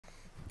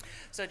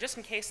So just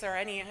in case there are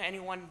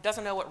anyone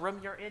doesn't know what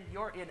room you're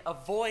in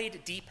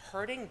avoid deep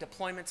herding,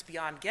 deployments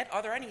beyond Git.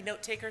 Are there any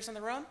note takers in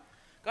the room?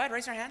 Go ahead,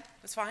 raise your hand.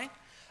 That's fine.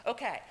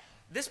 Okay.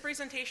 This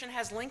presentation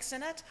has links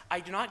in it.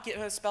 I do not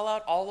spell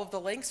out all of the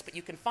links, but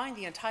you can find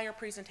the entire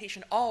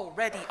presentation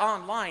already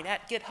online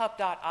at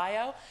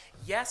github.io.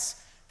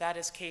 Yes, that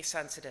is case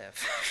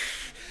sensitive.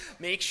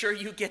 Make sure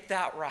you get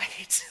that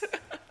right.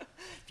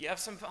 If you have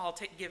some, I'll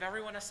give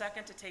everyone a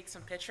second to take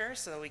some pictures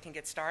so we can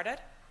get started.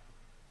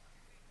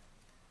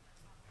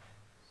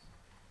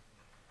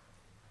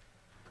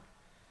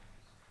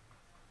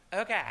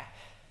 Okay.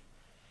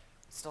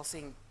 Still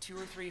seeing 2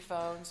 or 3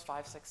 phones,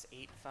 5, 6,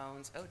 8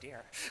 phones. Oh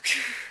dear.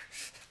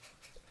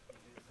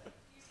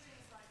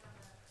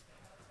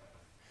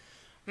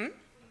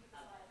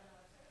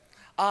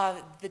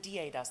 The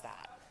DA does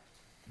that.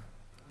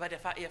 But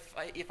if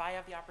I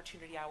have the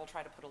opportunity, I will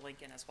try to put a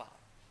link in as well.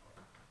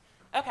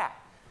 Okay.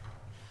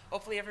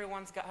 Hopefully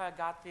everyone's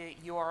got the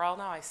URL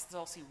now. I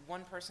still see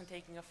one person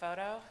taking a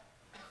photo.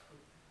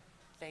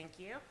 Thank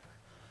you.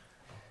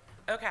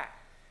 Okay.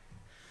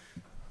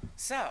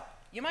 So,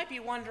 you might be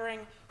wondering,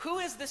 who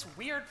is this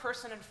weird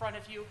person in front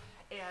of you,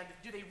 and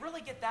do they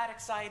really get that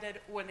excited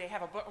when they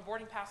have a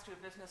boarding pass to a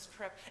business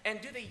trip? And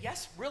do they,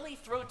 yes, really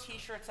throw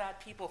t-shirts at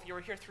people? If you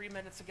were here 3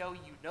 minutes ago,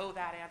 you know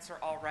that answer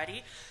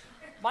already.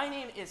 My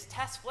name is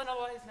Tess Flynn,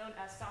 otherwise known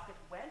as Socket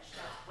Wench.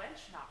 That's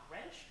Wench, not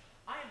Wrench.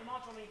 I am the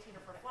module maintainer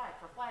for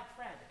Flag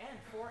Friend, and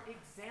for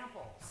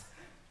examples.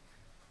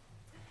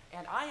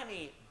 And I am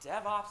a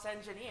DevOps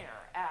engineer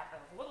at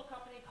a little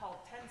company called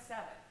 10-7.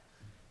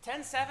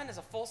 10-7 is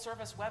a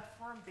full-service web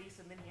firm based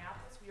in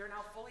Minneapolis. We are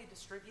now fully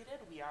distributed.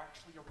 We are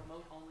actually a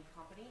remote-only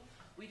company.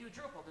 We do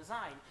Drupal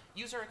design,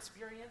 user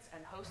experience,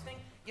 and hosting.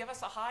 Give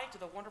us a hi to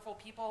the wonderful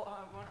people,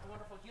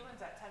 wonderful humans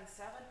at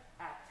 10-7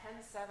 at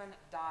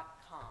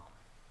 10-7.com.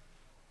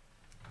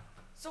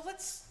 So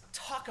let's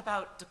talk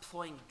about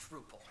deploying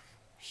Drupal,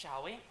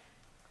 shall we?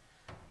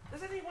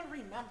 Does anyone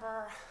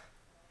remember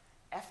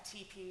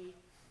FTP?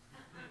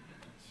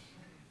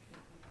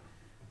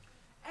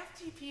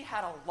 FTP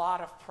had a lot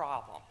of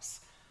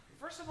problems.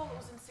 First of all, it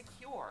was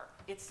insecure.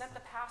 It sent the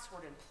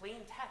password in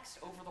plain text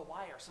over the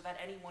wire so that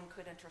anyone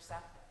could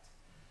intercept it.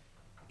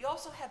 You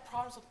also had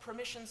problems with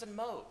permissions and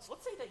modes.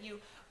 Let's say that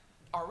you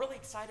are really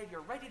excited,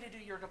 you're ready to do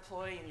your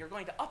deploy, and you're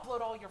going to upload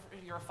all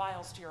your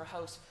files to your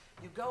host.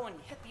 You go and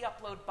you hit the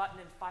upload button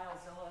in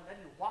FileZilla, and then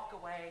you walk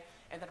away,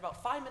 and then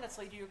about 5 minutes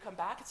later you come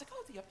back, it's like,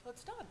 oh, the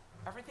upload's done.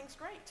 Everything's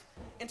great.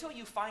 Until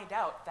you find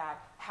out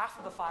that half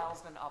of the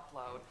file's been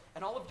uploaded,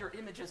 and all of your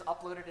images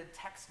uploaded in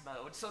text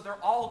mode, so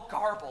they're all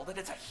garbled, and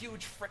it's a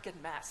huge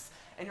frickin' mess.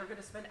 And you're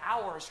gonna spend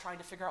hours trying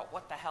to figure out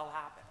what the hell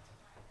happened.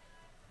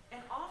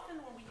 And often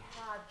when we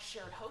had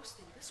shared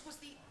hosting, this was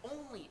the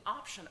only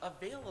option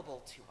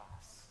available to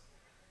us.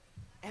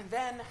 And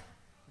then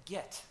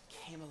Git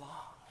came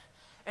along.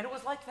 And it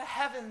was like the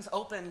heavens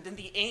opened and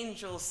the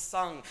angels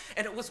sung,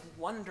 and it was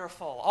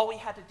wonderful. All we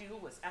had to do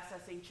was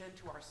SSH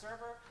into our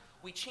server.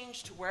 We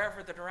changed to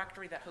wherever the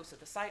directory that hosted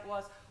the site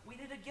was. We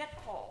did a git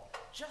pull.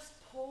 Just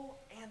pull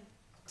and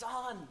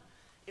done.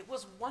 It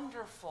was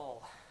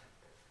wonderful,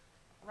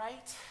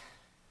 right?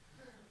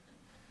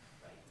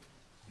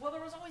 Well,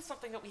 there was always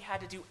something that we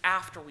had to do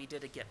after we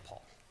did a git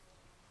pull.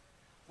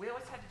 We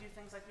always had to do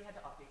things like we had to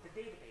update the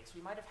database.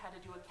 We might have had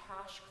to do a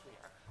cache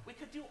clear. We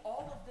could do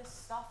all of this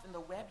stuff in the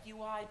web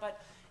UI,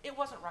 but it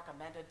wasn't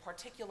recommended,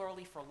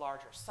 particularly for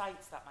larger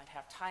sites that might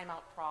have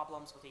timeout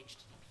problems with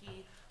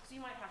HTTP. So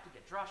you might have to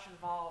get Drush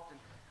involved. And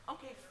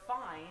okay,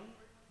 fine.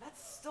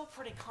 That's still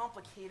pretty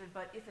complicated,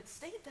 but if it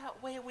stayed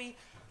that way, we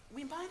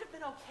might have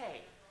been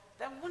okay.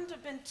 That wouldn't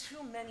have been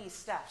too many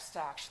steps to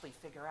actually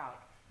figure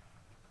out.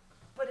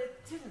 But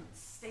it didn't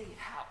stay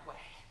that way.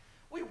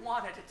 We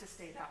wanted it to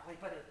stay that way,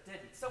 but it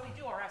didn't. So we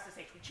do our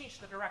SSH. We change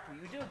the directory.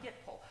 We do a git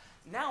pull.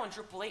 Now in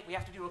Drupal 8, we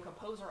have to do a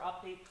composer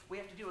update. We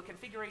have to do a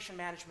configuration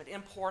management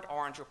import,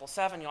 or on Drupal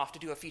 7, you'll have to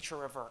do a feature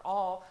revert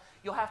all.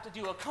 You'll have to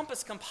do a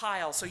compass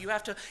compile, so you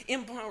have to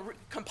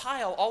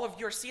compile all of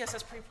your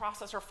CSS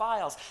preprocessor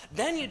files.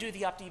 Then you do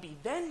the updb.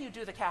 Then you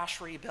do the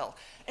cache rebuild.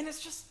 And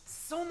it's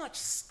just so much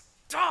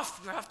stuff.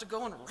 You have to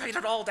go and write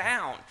it all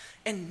down.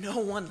 And no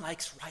one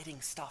likes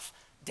writing stuff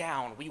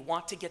down. We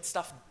want to get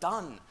stuff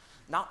done,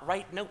 not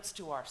write notes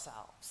to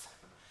ourselves.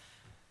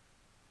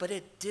 But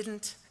it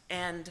didn't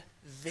end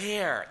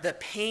there. The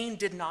pain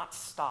did not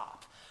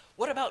stop.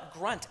 What about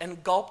grunt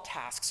and gulp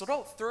tasks? What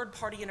about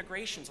third-party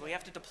integrations where you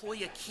have to deploy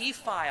a key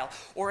file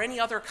or any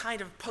other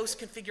kind of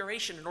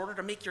post-configuration in order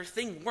to make your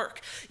thing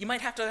work? You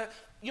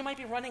might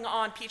be running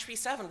on PHP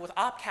 7 with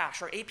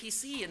opcache or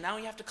APC, and now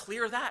you have to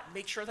clear that and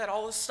make sure that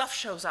all this stuff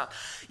shows up.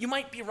 You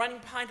might be running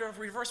behind a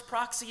reverse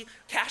proxy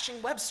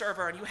caching web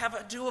server, and you have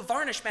to do a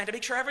varnishment to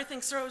make sure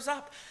everything shows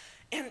up.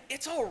 And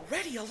it's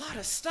already a lot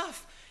of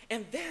stuff.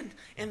 And then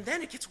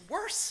it gets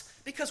worse,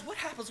 because what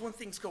happens when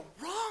things go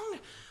wrong?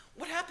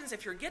 What happens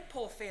if your git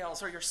pull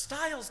fails, or your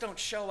styles don't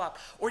show up,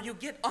 or you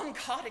get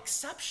uncaught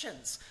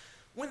exceptions?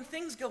 When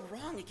things go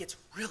wrong, it gets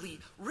really,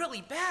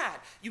 really bad.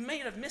 You may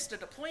have missed a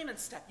deployment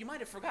step. You might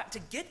have forgotten to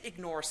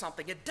gitignore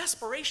something. In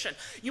desperation,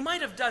 you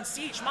might have done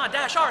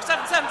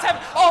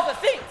chmod-r777, all the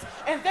things.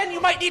 And then you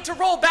might need to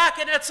roll back,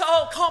 and it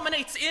all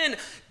culminates in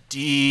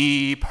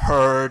deep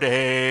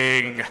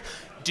hurting.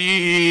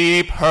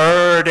 Deep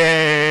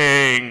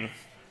hurting.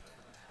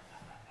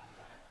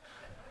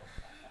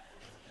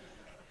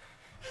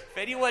 If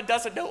anyone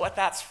doesn't know what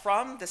that's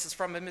from, this is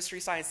from a Mystery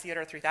Science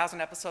Theater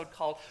 3000 episode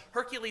called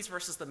Hercules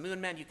versus the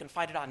Moon Men. You can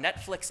find it on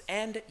Netflix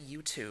and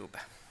YouTube.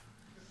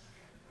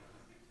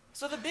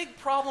 So the big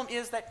problem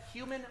is that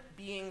human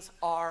beings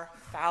are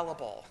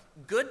fallible.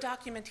 Good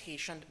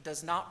documentation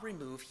does not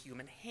remove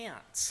human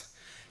hands.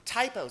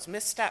 Typos,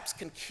 missteps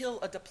can kill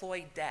a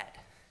deploy dead.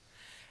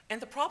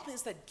 And the problem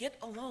is that Git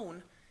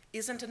alone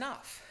isn't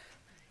enough.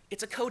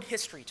 It's a code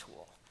history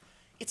tool.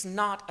 It's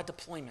not a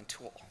deployment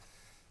tool.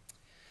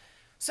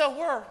 So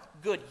we're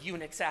good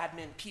Unix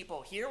admin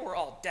people here. We're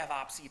all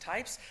DevOps-y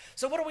types.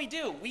 So what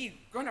do? We're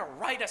going to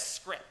write a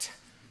script.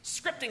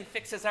 Scripting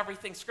fixes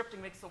everything.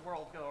 Scripting makes the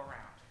world go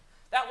around.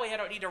 That way I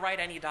don't need to write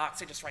any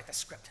docs. I just write the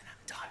script and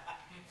I'm done.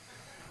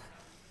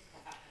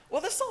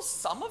 Well, this solves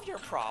some of your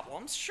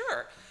problems,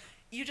 sure.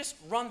 You just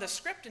run the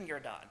script and you're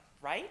done,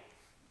 right?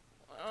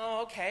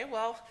 Okay,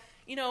 well,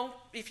 you know,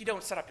 if you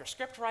don't set up your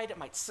script right, it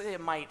might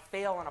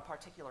fail on a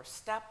particular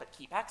step, but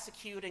keep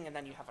executing, and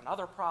then you have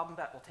another problem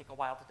that will take a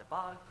while to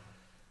debug.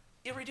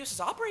 It reduces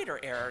operator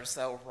errors,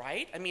 though,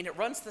 right? I mean, it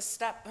runs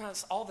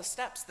all the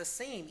steps the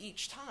same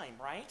each time,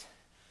 right?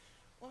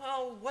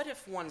 Well, what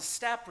if one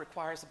step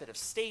requires a bit of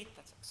state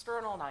that's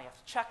external? Now you have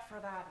to check for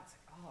that. It's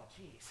like, oh,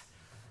 geez.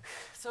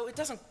 So it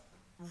doesn't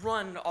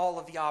run all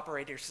of the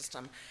operator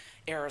system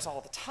errors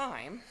all the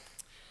time.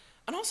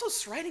 And also,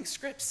 writing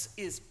scripts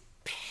is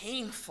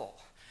painful.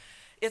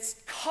 It's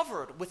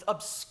covered with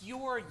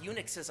obscure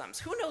Unixisms.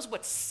 Who knows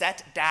what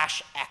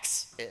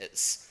set-x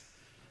is?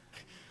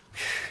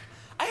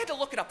 I had to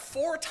look it up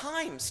 4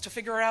 times to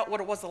figure out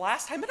what it was the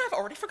last time, and I've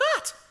already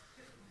forgot.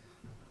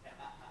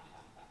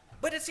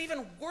 But it's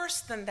even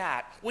worse than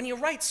that. When you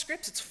write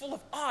scripts, it's full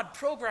of odd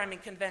programming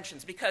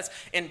conventions, because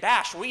in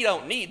Bash, we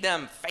don't need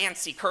them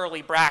fancy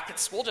curly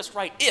brackets. We'll just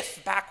write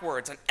if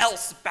backwards and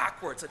else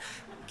backwards and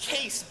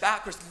case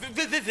backwards.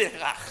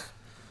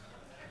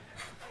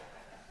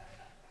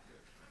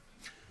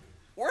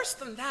 Worse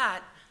than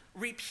that,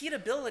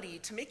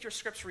 repeatability. To make your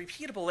scripts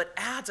repeatable, it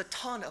adds a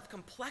ton of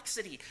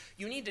complexity.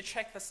 You need to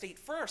check the state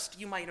first.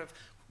 You might have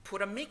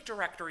put a make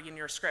directory in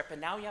your script, and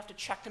now you have to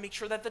check to make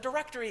sure that the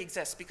directory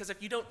exists, because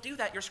if you don't do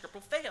that, your script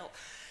will fail.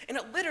 And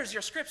it litters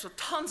your scripts with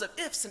tons of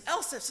ifs and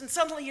else ifs, and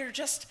suddenly you're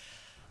just,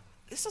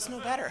 this is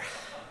no better.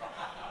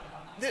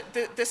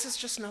 This is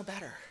just no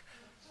better.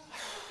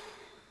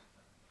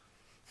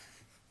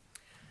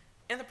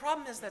 And the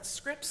problem is that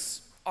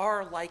scripts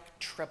are like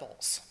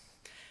tribbles.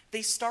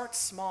 They start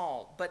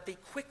small, but they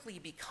quickly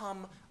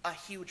become a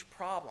huge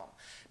problem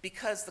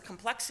because the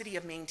complexity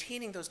of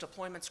maintaining those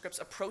deployment scripts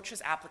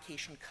approaches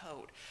application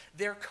code.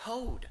 They're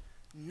code,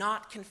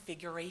 not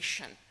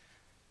configuration.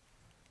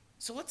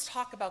 So let's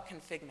talk about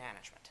config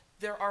management.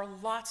 There are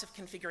lots of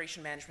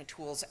configuration management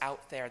tools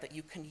out there that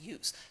you can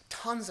use,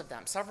 tons of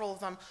them. Several of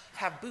them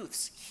have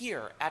booths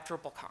here at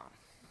DrupalCon.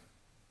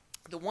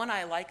 The one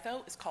I like,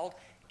 though, is called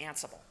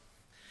Ansible.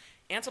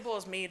 Ansible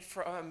is made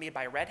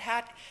by Red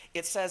Hat.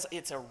 It says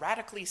it's a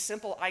radically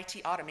simple IT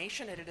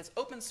automation, and it is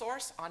open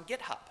source on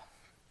GitHub.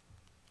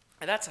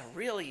 And that's a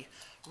really,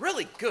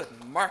 really good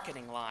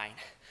marketing line.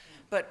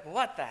 But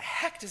what the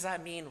heck does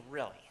that mean,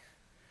 really?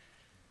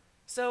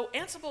 So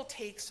Ansible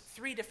takes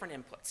 3 different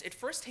inputs. It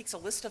first takes a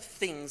list of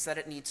things that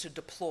it needs to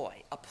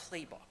deploy, a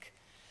playbook.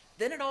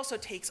 Then it also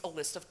takes a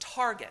list of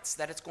targets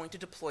that it's going to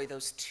deploy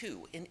those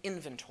to in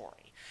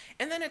inventory.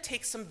 And then it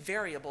takes some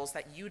variables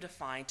that you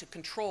define to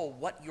control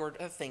what your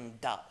thing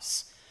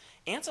does.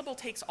 Ansible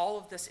takes all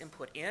of this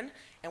input in,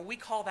 and we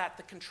call that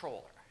the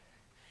controller.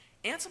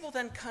 Ansible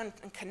then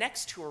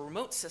connects to a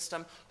remote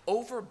system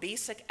over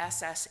basic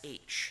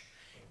SSH.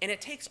 And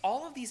it takes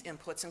all of these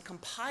inputs and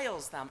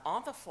compiles them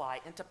on the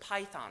fly into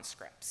Python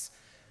scripts.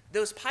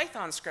 Those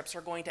Python scripts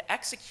are going to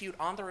execute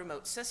on the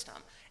remote system,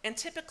 and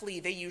typically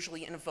they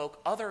usually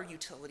invoke other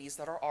utilities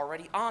that are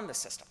already on the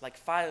system, like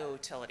file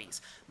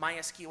utilities,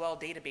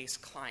 MySQL database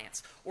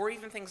clients, or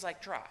even things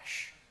like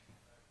Drush.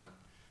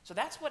 So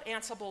that's what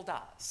Ansible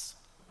does.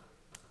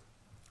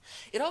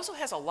 It also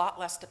has a lot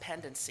less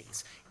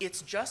dependencies.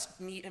 It's just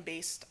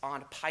based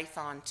on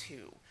Python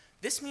 2.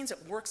 This means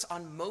it works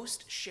on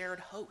most shared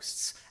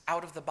hosts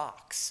out of the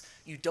box.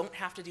 You don't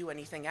have to do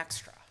anything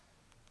extra.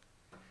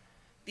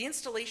 The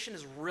installation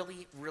is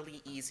really,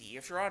 really easy.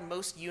 If you're on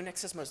most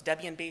Unixes, most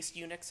Debian-based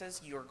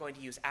Unixes, you are going to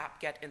use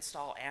apt-get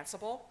install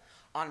Ansible.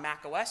 On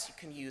macOS, you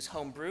can use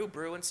homebrew,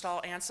 brew install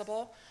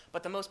Ansible.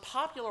 But the most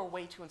popular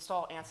way to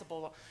install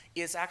Ansible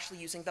is actually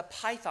using the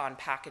Python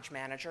package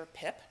manager,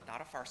 pip,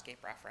 not a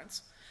Farscape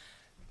reference.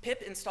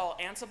 Pip install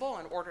Ansible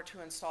in order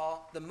to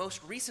install the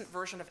most recent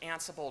version of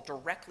Ansible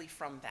directly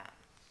from them.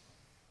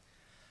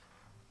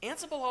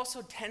 Ansible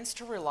also tends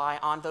to rely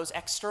on those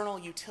external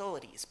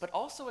utilities, but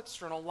also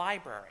external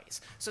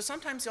libraries. So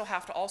sometimes you'll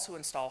have to also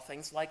install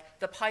things like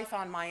the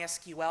Python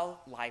MySQL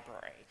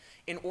library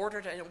in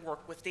order to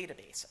work with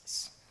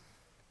databases.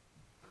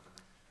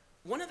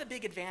 One of the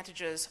big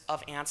advantages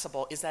of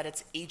Ansible is that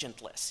it's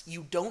agentless.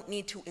 You don't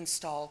need to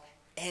install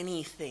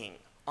anything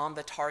on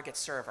the target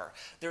server.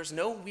 There's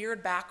no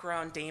weird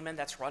background daemon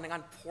that's running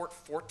on port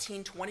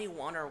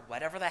 1421 or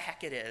whatever the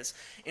heck it is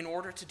in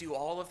order to do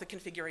all of the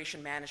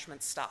configuration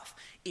management stuff.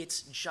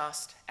 It's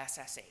just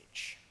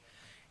SSH.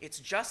 It's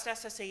just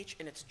SSH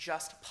and it's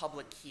just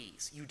public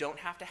keys. You don't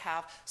have to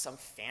have some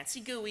fancy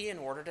GUI in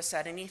order to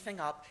set anything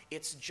up.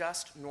 It's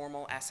just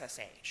normal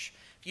SSH.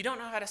 If you don't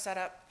know how to set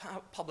up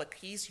public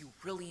keys, you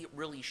really,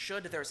 really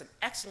should. There's an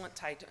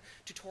excellent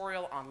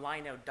tutorial on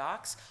Linode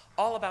docs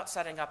all about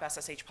setting up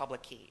SSH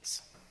public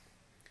keys.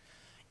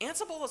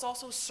 Ansible is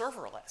also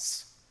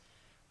serverless.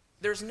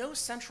 There's no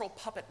central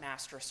puppet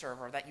master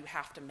server that you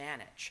have to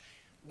manage.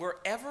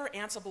 Wherever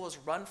Ansible is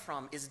run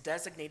from is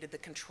designated the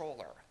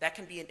controller. That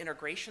can be an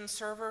integration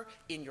server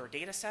in your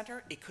data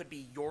center. It could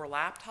be your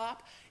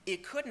laptop.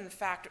 It could, in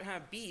fact,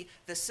 be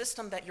the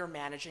system that you're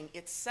managing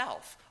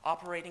itself,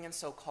 operating in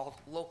so-called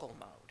local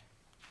mode.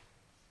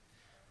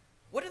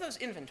 What do those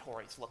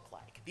inventories look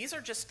like? These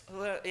are just,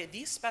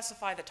 these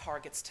specify the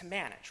targets to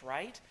manage,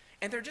 right?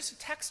 And they're just a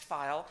text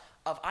file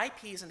of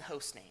IPs and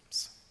host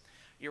names.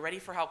 You ready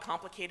for how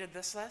complicated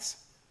this is?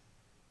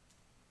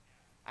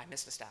 I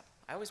missed a step.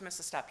 I always miss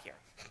a step here.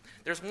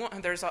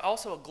 There's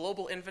also a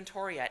global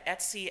inventory at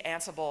etc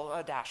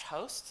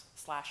Ansible-host,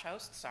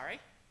 sorry.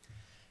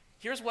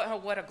 Here's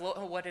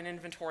what an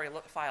inventory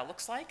file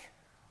looks like.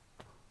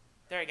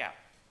 There you go.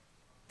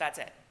 That's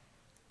it.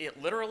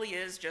 It literally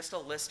is just a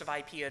list of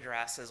IP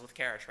addresses with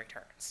carriage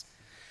returns.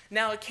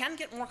 Now, it can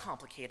get more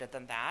complicated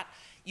than that.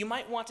 You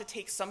might want to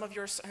take some of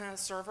your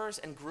servers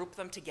and group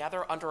them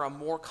together under a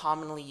more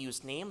commonly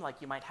used name,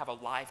 like you might have a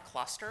live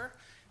cluster.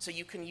 So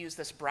you can use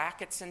this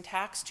bracket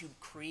syntax to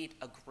create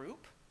a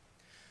group.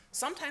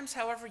 Sometimes,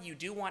 however, you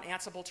do want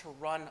Ansible to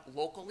run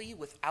locally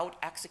without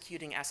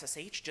executing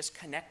SSH, just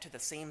connect to the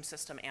same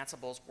system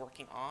Ansible is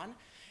working on.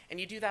 And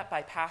you do that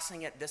by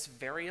passing it this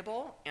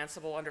variable,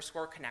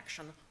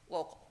 Ansible_connection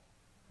local.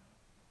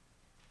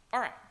 All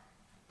right.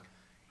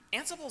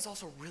 Ansible is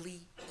also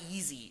really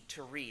easy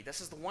to read.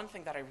 This is the one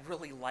thing that I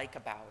really like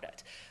about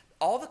it.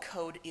 All the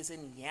code is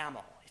in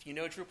YAML. If you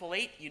know Drupal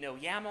 8, you know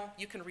YAML,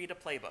 you can read a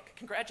playbook.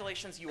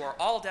 Congratulations, you are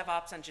all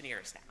DevOps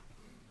engineers now.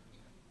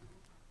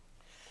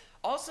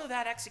 Also,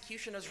 that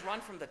execution is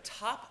run from the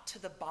top to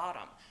the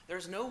bottom.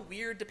 There's no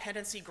weird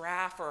dependency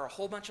graph or a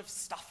whole bunch of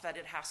stuff that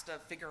it has to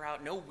figure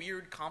out, no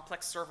weird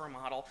complex server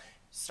model.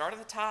 Start at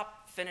the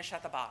top, finish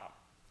at the bottom.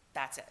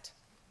 That's it.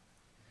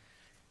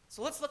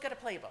 So let's look at a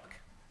playbook.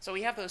 So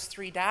we have those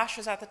 3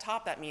 dashes at the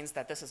top. That means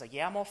that this is a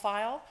YAML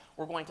file.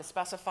 We're going to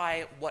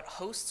specify what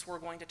hosts we're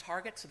going to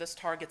target. So this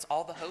targets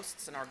all the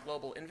hosts in our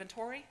global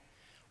inventory.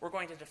 We're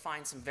going to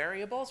define some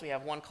variables. We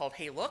have one called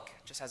HeyLook,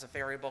 just has a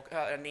variable,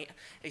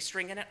 a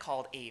string in it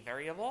called a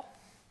variable.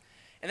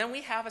 And then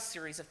we have a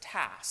series of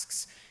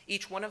tasks.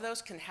 Each one of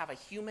those can have a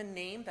human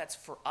name that's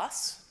for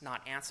us,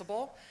 not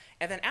Ansible.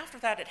 And then after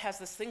that, it has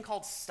this thing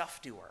called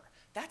StuffDoer.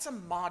 That's a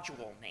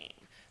module name.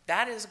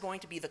 That is going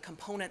to be the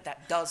component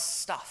that does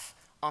stuff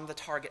on the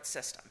target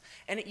system.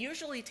 And it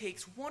usually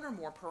takes 1 or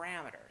more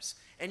parameters.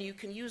 And you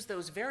can use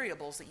those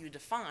variables that you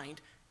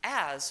defined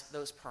as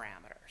those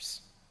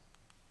parameters.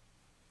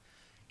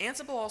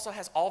 Ansible also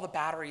has all the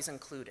batteries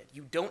included.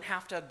 You don't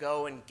have to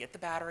go and get the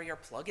battery or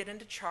plug it in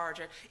to charge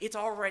it. It's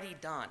already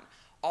done.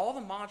 All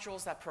the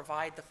modules that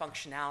provide the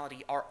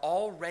functionality are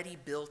already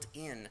built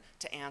in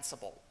to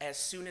Ansible as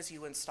soon as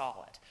you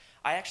install it.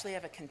 I actually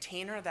have a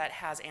container that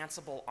has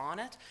Ansible on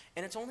it,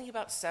 and it's only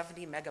about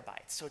 70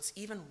 megabytes, so it's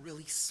even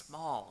really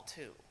small,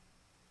 too.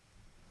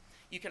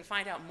 You can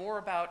find out more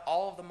about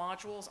all of the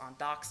modules on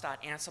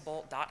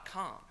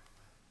docs.ansible.com.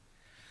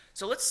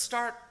 So let's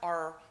start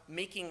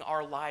making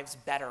our lives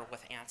better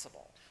with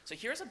Ansible. So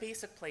here's a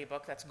basic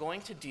playbook that's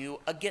going to do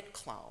a git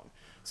clone.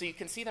 So you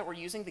can see that we're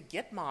using the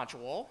git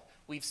module.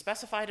 We've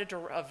specified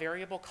a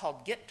variable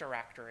called git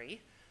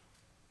directory.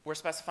 We're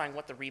specifying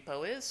what the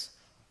repo is,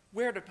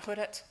 where to put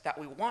it, that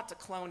we want to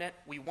clone it,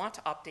 we want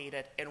to update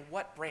it, and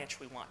what branch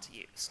we want to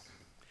use.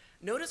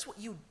 Notice what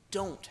you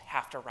don't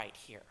have to write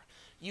here.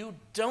 You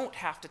don't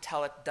have to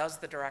tell it, does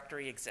the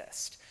directory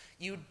exist?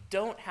 You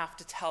don't have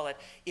to tell it,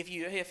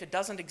 if it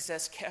doesn't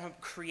exist,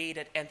 create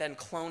it and then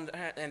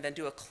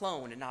do a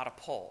clone and not a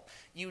pull.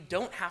 You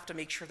don't have to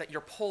make sure that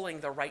you're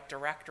pulling the right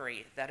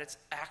directory, that it's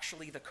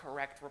actually the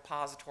correct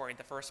repository in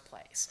the first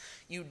place.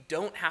 You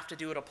don't have to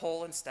do it a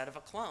pull instead of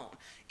a clone.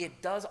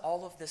 It does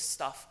all of this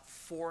stuff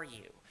for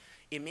you.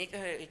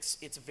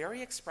 It's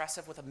very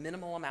expressive with a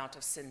minimal amount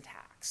of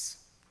syntax.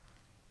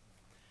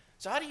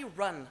 So how do you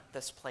run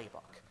this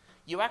playbook?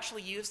 You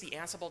actually use the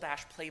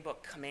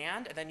Ansible-playbook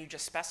command, and then you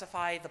just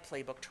specify the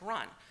playbook to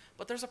run.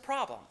 But there's a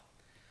problem.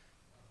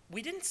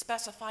 We didn't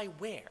specify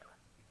where.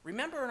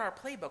 Remember in our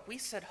playbook, we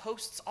said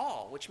hosts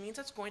all, which means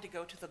it's going to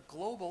go to the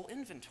global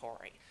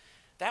inventory.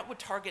 that would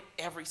target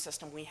every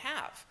system we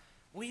have.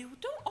 We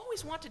don't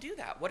always want to do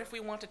that. What if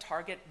we want to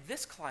target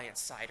this client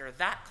side or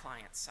that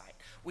client side?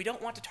 We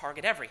don't want to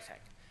target everything.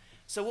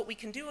 So what we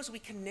can do is we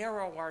can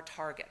narrow our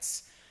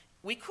targets.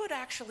 We could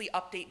actually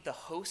update the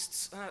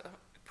hosts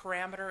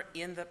parameter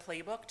in the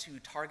playbook to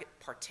target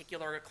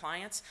particular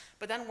clients,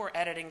 but then we're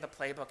editing the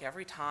playbook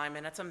every time,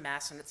 and it's a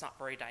mess, and it's not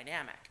very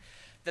dynamic.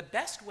 The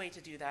best way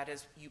to do that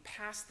is you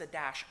pass the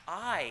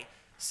 -i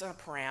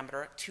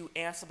parameter to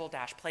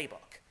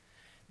Ansible-playbook.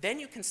 Then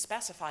you can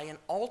specify an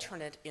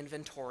alternate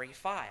inventory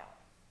file.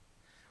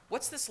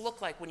 What's this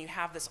look like when you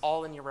have this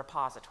all in your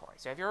repository?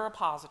 So if you have your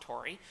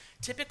repository,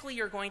 typically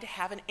you're going to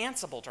have an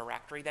Ansible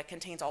directory that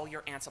contains all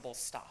your Ansible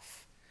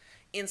stuff.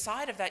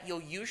 Inside of that,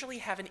 you'll usually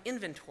have an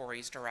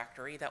inventories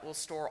directory that will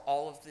store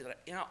all of the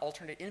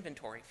alternate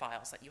inventory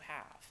files that you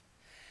have.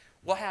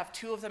 We'll have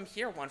two of them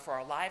here, one for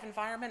our live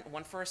environment,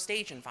 one for a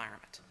stage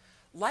environment.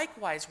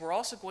 Likewise, we're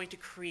also going to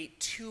create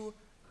two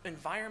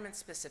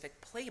environment-specific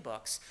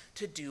playbooks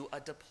to do a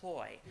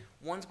deploy.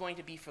 One's going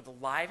to be for the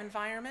live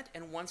environment,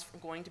 and one's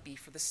going to be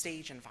for the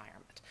stage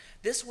environment.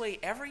 This way,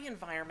 every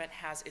environment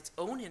has its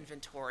own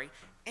inventory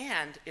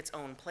and its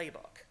own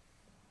playbook.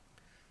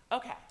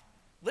 Okay,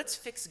 let's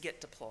fix git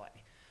deploy.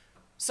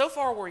 So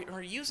far,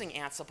 we're using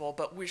Ansible,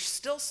 but we're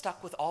still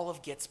stuck with all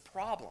of Git's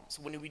problems.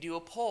 When we do a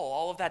pull,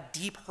 all of that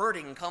deep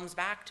herding comes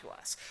back to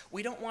us.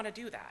 We don't want to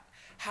do that.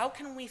 How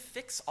can we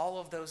fix all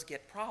of those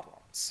Git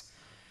problems?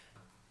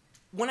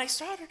 When I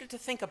started to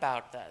think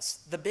about this,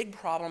 the big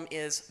problem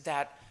is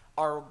that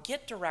our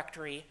Git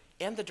directory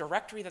and the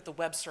directory that the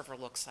web server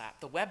looks at,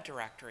 the web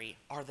directory,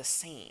 are the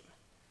same.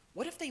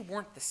 What if they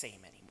weren't the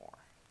same anymore?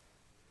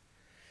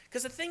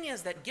 Because the thing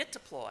is that git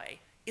deploy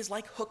is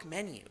like hook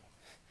menu.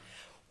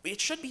 It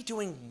should be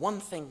doing one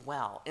thing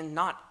well and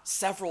not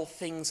several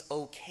things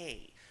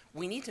okay.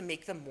 We need to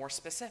make them more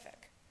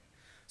specific.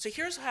 So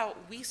here's how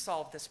we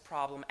solve this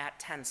problem at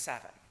 10.7.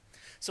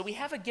 So we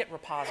have a Git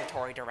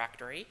repository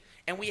directory,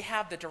 and we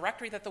have the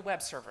directory that the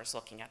web server is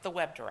looking at, the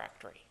web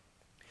directory.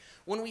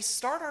 When we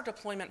start our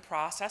deployment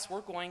process,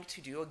 we're going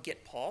to do a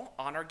git pull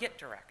on our Git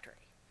directory.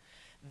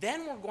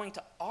 Then we're going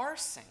to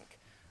rsync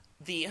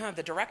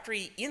the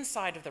directory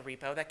inside of the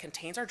repo that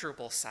contains our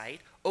Drupal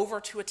site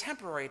over to a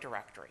temporary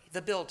directory,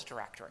 the build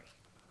directory.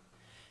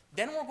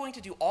 Then we're going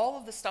to do all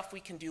of the stuff we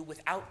can do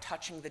without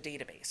touching the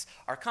database.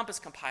 Our Compass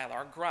compiler,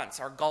 our grunts,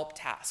 our gulp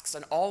tasks,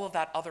 and all of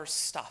that other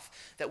stuff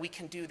that we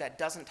can do that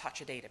doesn't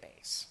touch a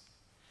database.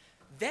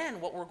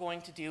 Then what we're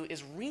going to do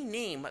is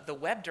rename the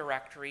web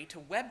directory to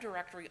web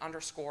directory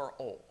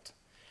 _old.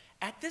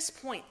 At this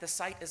point, the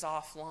site is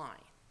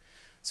offline.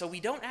 So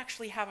we don't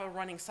actually have a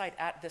running site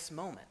at this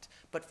moment.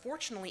 But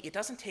fortunately, it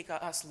doesn't take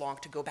us long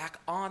to go back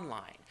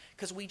online,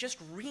 because we just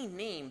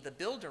renamed the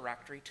build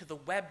directory to the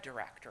web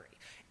directory.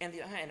 And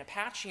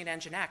Apache and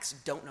Nginx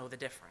don't know the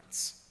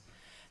difference.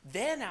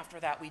 Then after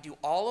that, we do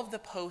all of the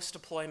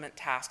post-deployment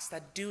tasks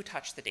that do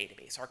touch the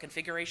database, our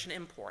configuration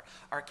import,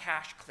 our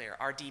cache clear,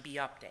 our DB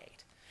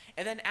update.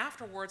 And then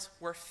afterwards,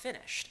 we're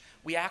finished.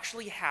 We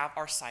actually have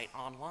our site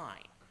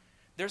online.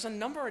 There's a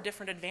number of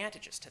different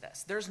advantages to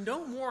this. There's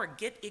no more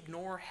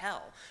gitignore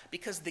hell,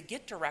 because the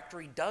Git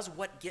directory does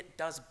what Git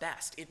does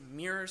best. It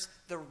mirrors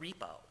the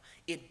repo.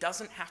 It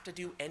doesn't have to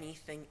do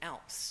anything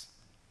else.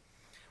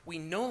 We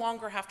no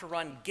longer have to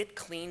run git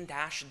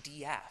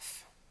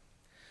clean-df.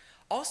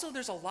 Also,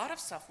 there's a lot of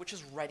stuff which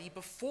is ready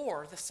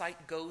before the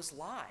site goes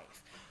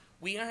live.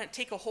 We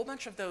take a whole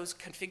bunch of those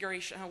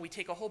we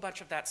take a whole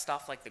bunch of that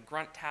stuff like the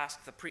grunt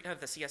task, the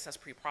CSS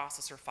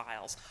preprocessor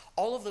files.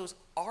 All of those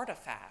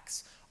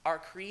artifacts are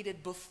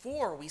created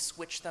before we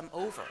switch them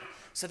over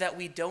so that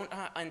we don't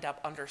end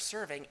up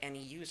underserving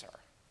any user.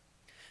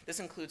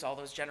 This includes all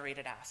those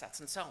generated assets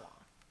and so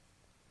on.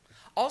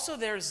 Also,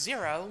 there's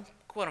zero,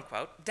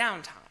 quote-unquote,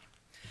 downtime.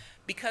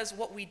 Because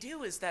what we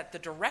do is that the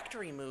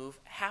directory move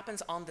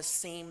happens on the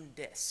same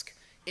disk.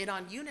 And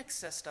on Unix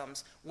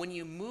systems, when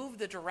you move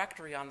the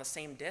directory on the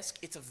same disk,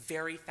 it's a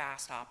very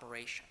fast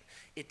operation.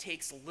 It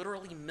takes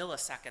literally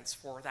milliseconds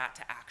for that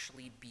to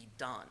actually be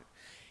done.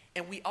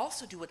 And we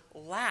also do it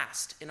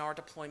last in our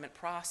deployment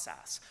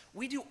process.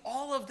 We do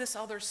all of this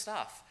other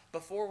stuff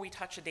before we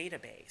touch a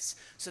database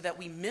so that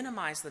we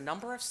minimize the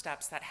number of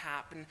steps that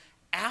happen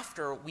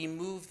after we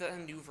move the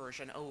new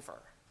version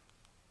over.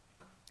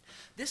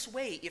 This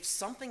way, if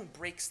something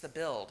breaks the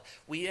build,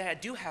 we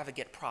do have a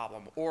Git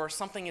problem, or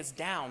something is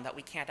down that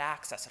we can't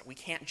access it, we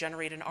can't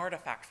generate an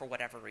artifact for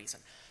whatever reason,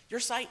 your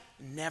site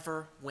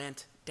never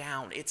went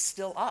down. It's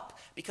still up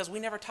because we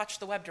never touched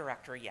the web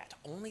directory yet,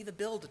 only the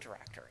build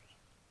directory.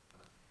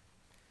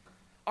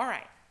 All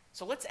right,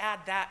 so let's add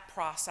that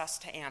process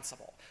to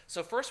Ansible.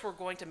 So first, we're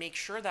going to make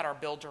sure that our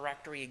build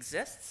directory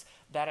exists.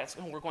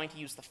 We're going to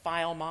use the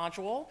file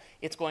module.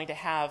 It's going to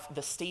have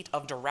the state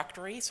of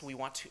directory, so we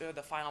want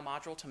the file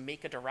module to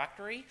make a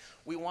directory.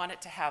 We want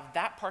it to have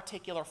that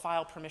particular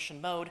file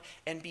permission mode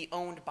and be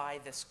owned by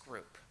this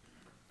group.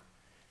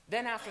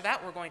 Then after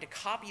that, we're going to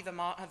copy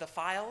the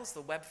files,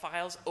 the web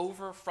files,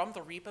 over from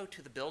the repo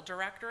to the build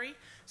directory.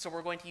 So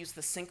we're going to use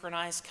the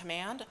synchronize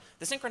command.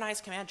 The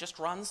synchronize command just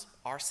runs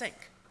rsync.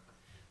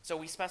 So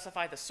we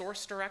specify the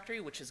source directory,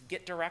 which is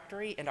Git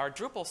directory, and our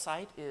Drupal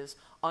site is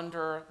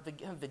under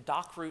the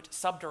doc root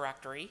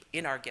subdirectory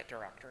in our Git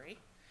directory.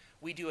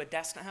 We do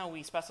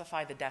we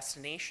specify the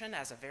destination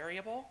as a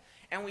variable,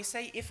 and we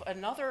say if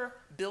another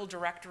build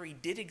directory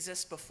did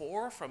exist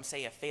before from,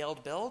 say, a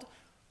failed build,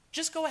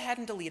 just go ahead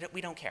and delete it,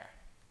 we don't care.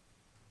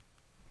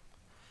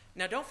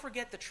 Now don't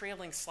forget the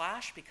trailing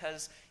slash,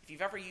 because if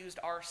you've ever used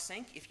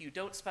rsync, if you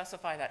don't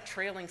specify that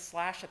trailing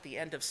slash at the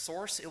end of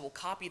source, it will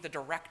copy the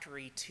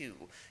directory too.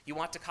 You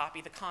want to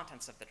copy the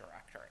contents of the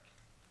directory.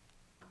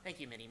 Thank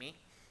you, Mini-Me.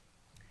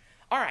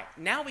 All right,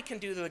 now we can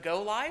do the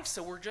go live,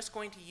 so we're just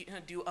going to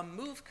do a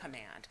move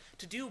command.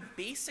 To do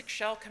basic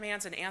shell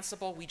commands in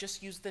Ansible, we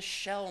just use the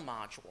shell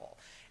module.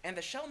 And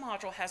the shell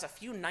module has a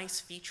few nice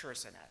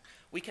features in it.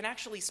 We can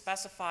actually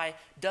specify,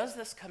 does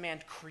this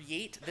command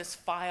create this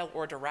file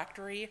or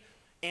directory,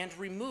 and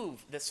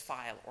remove this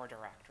file or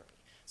directory.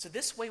 So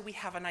this way we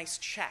have a nice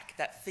check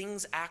that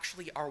things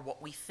actually are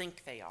what we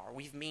think they are.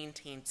 We've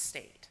maintained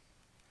state.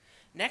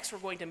 Next, we're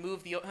going to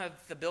move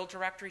the build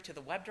directory to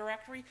the web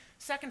directory.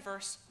 Second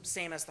verse,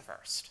 same as the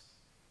first.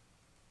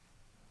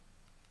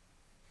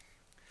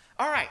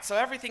 All right, so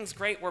everything's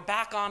great. We're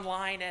back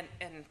online,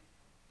 and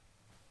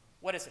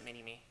what is it,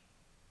 Mini-Me?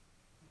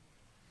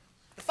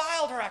 The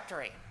file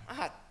directory.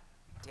 Ah,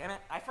 damn it,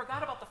 I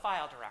forgot about the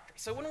file directory.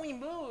 So when we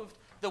moved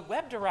the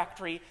web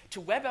directory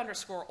to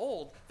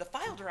web_old, the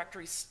file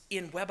directory's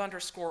in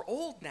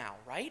web_old now,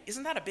 right?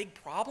 Isn't that a big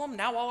problem?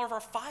 Now all of our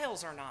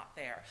files are not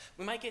there.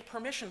 We might get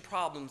permission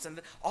problems,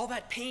 and all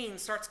that pain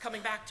starts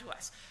coming back to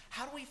us.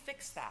 How do we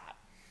fix that?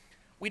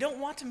 We don't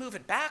want to move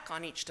it back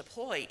on each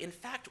deploy. In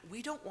fact,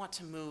 we don't want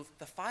to move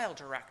the file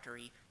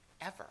directory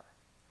ever.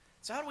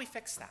 So how do we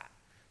fix that?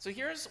 So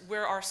here's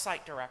where our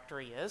site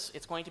directory is.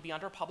 It's going to be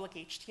under public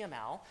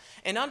HTML.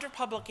 And under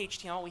public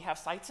HTML, we have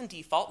sites and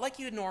default like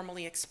you'd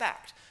normally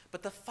expect.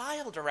 But the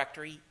file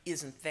directory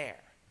isn't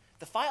there.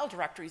 The file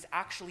directory is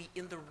actually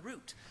in the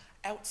root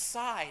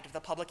outside of the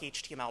public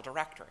HTML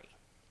directory.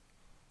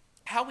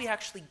 How we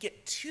actually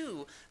get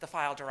to the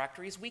file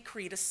directory is we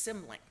create a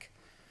symlink.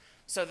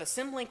 So the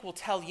symlink will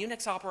tell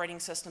Unix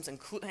operating systems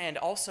and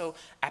also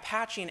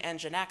Apache and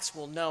Nginx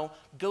will know,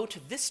 go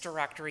to this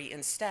directory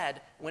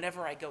instead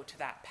whenever I go to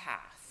that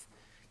path.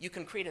 You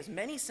can create as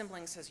many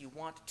symlinks as you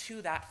want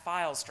to that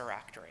files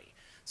directory.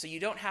 So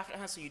you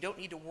don't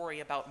need to worry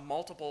about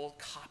multiple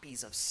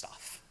copies of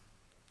stuff.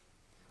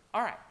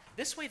 All right,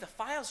 this way the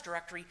files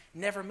directory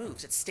never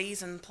moves, it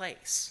stays in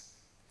place.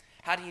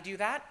 How do you do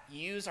that?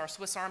 You use our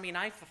Swiss Army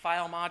knife, the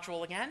file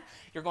module again.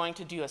 You're going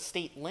to do a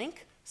state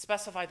link,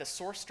 specify the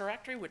source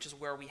directory, which is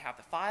where we have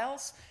the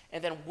files,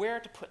 and then where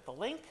to put the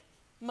link,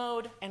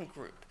 mode, and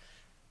group.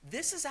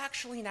 This is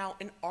actually now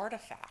an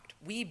artifact.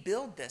 We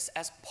build this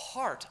as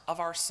part of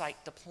our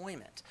site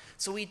deployment.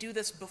 So we do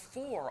this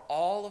before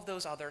all of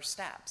those other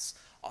steps,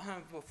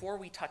 before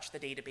we touch the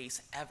database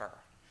ever.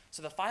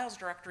 So the files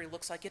directory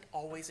looks like it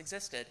always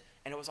existed,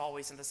 and it was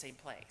always in the same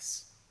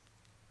place.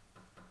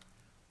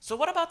 So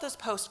what about those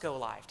post-go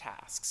live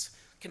tasks?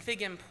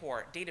 Config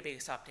import,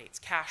 database updates,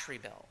 cache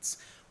rebuilds.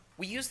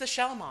 We use the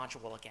shell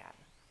module again.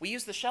 We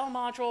use the shell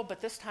module,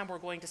 but this time we're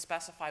going to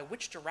specify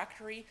which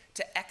directory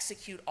to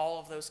execute all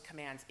of those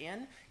commands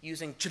in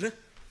using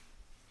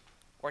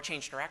or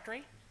change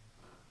directory.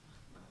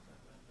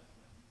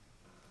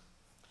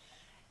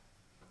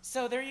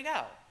 So there you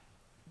go.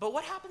 But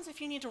what happens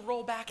if you need to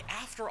roll back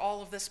after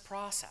all of this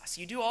process?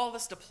 You do all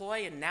this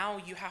deploy, and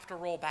now you have to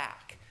roll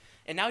back.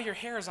 And now your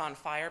hair is on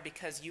fire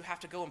because you have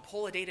to go and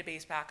pull a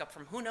database backup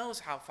from who knows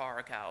how far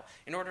ago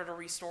in order to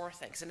restore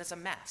things, and it's a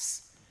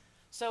mess.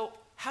 So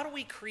how do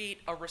we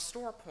create a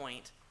restore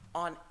point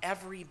on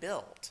every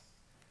build?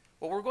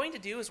 What we're going to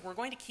do is we're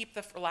going to keep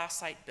the last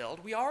site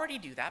build. We already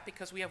do that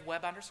because we have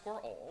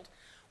web_old.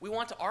 We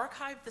want to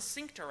archive the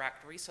sync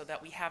directory so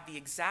that we have the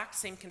exact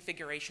same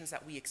configurations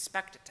that we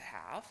expect it to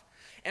have.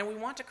 And we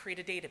want to create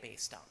a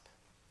database dump.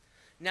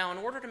 Now, in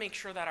order to make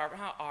sure that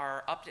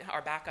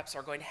our backups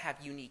are going to have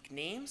unique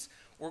names,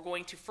 we're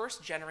going to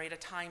first generate a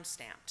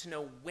timestamp to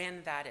know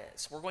when that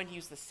is. We're going to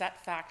use the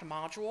setFact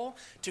module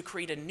to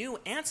create a new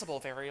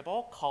Ansible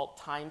variable called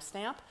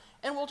timestamp,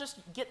 and we'll just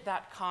get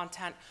that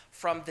content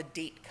from the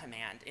date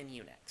command in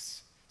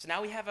Unix. So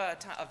now we have a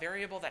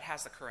variable that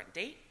has the current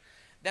date.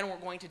 Then we're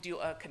going to do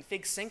a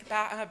config sync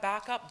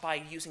backup by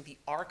using the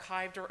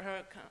archive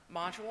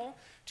module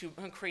to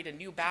create a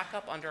new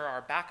backup under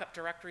our backup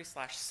directory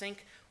 /sync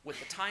with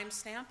the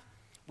timestamp.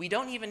 We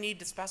don't even need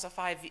to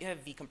specify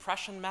the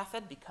compression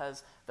method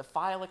because the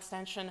file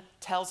extension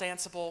tells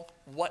Ansible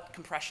what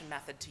compression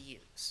method to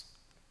use.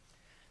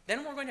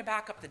 Then we're going to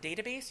back up the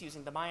database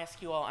using the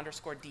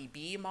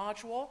MySQL_DB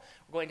module.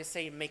 We're going to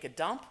say make a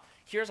dump.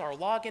 Here's our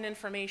login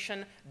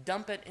information.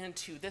 Dump it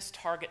into this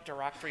target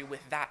directory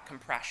with that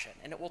compression,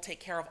 and it will take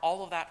care of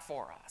all of that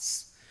for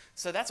us.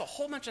 So that's a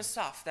whole bunch of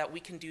stuff that we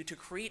can do to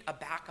create a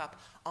backup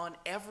on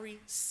every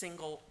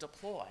single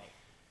deploy.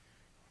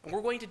 And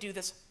we're going to do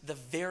this the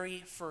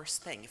very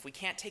first thing. If we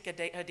can't take a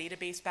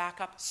database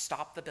backup,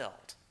 stop the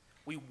build.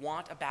 We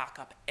want a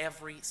backup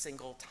every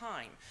single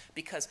time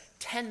because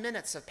 10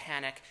 minutes of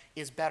panic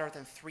is better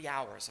than 3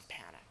 hours of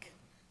panic.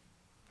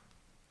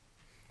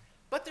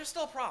 But there's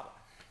still a problem.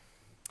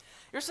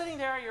 You're sitting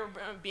there, you're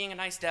being a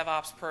nice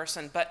DevOps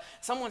person, but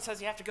someone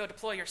says you have to go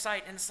deploy your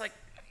site, and it's like,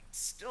 I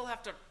still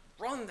have to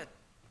run the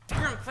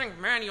damn thing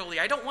manually.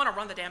 I don't want to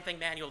run the damn thing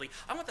manually.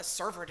 I want the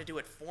server to do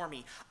it for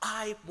me.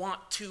 I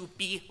want to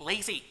be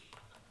lazy.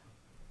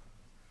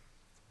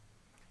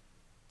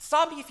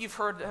 Stop me if you've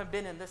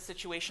been in this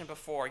situation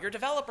before. Your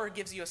developer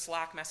gives you a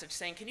Slack message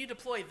saying, can you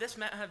deploy this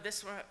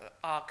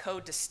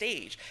code to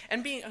stage?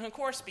 And of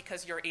course,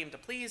 because you're aimed to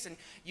please and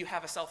you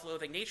have a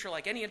self-loathing nature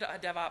like any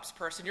DevOps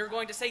person, you're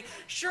going to say,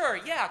 sure,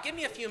 yeah, give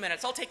me a few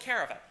minutes, I'll take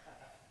care of it.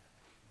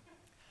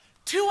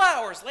 2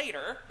 hours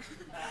later,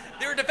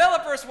 there are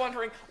developers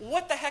wondering,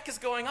 what the heck is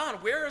going on?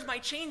 Where are my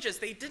changes?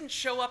 They didn't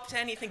show up to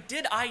anything.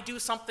 Did I do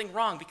something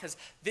wrong? Because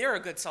they're a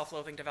good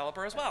self-loathing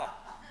developer as well.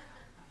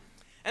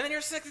 And then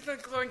you're sitting there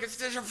going,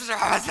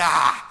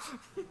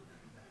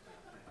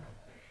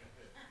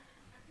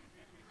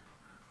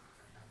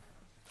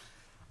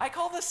 I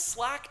call this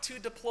Slack to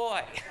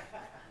deploy.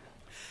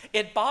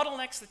 It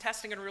bottlenecks the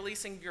testing and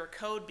releasing of your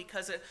code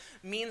because it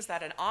means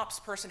that an ops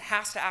person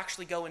has to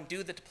actually go and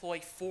do the deploy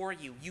for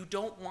you. You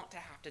don't want to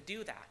have to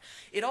do that.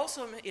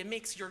 It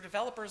makes your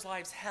developers'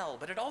 lives hell,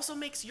 but it also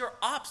makes your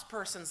ops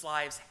person's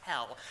lives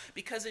hell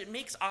because it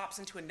makes ops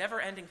into a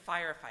never-ending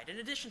firefight. In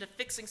addition to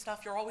fixing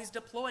stuff, you're always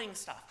deploying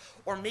stuff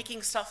or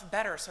making stuff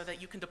better so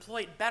that you can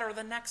deploy it better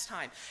the next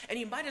time. And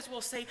you might as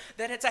well say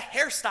that it's a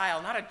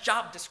hairstyle, not a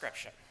job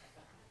description.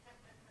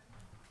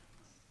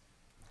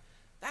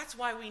 That's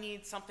why we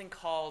need something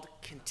called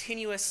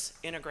continuous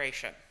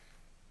integration.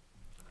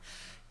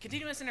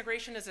 Continuous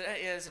integration is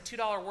a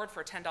 $2 word for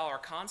a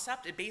 $10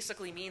 concept. It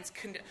basically means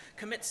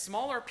commit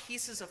smaller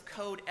pieces of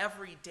code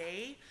every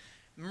day,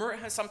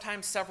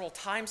 sometimes several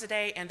times a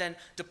day, and then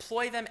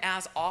deploy them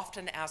as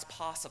often as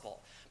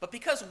possible. But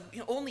because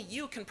only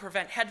you can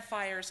prevent head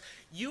fires,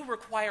 you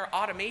require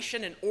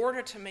automation in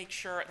order to make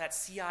sure that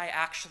CI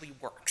actually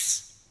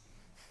works.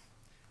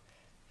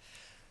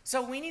 So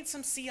we need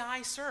some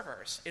CI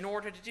servers in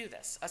order to do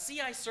this. A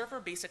CI server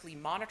basically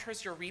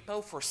monitors your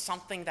repo for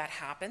something that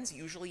happens,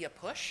 usually a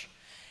push,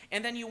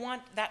 and then you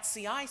want that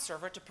CI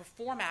server to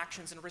perform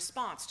actions in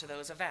response to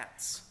those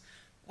events.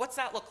 What's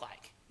that look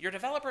like? Your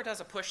developer does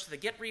a push to the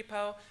Git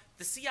repo.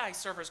 The CI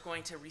server is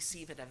going to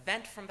receive an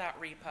event from that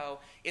repo.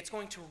 It's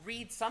going to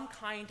read some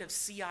kind of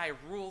CI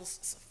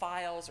rules,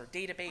 files, or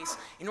database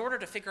in order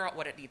to figure out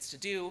what it needs to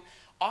do.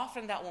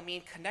 Often that will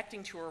mean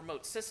connecting to a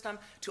remote system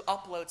to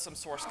upload some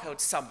source code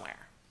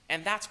somewhere.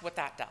 And that's what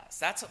that does.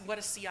 That's what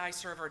a CI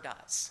server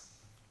does.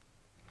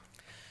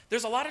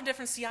 There's a lot of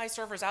different CI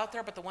servers out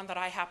there, but the one that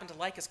I happen to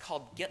like is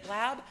called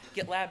GitLab,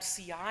 GitLab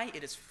CI.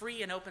 It is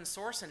free and open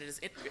source, and it is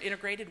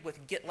integrated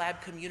with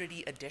GitLab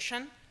Community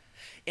Edition.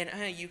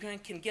 And you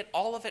can get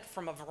all of it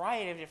from a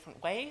variety of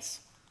different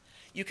ways.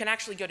 You can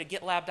actually go to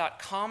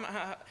gitlab.com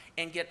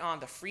and get on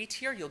the free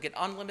tier. You'll get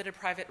unlimited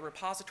private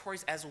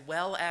repositories as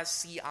well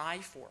as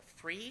CI for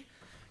free.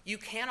 You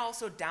can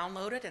also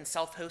download it and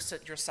self-host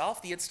it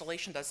yourself. The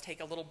installation does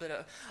take a little bit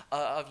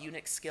of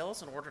Unix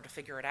skills in order to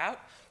figure it out.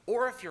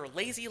 Or if you're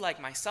lazy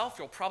like myself,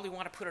 you'll probably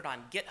want to put it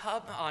on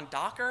GitHub, on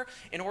Docker,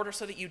 in order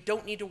so that you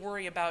don't need to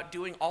worry about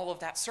doing all of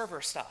that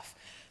server stuff.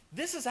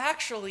 This is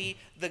actually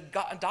the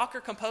Docker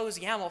Compose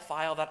YAML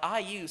file that I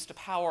use to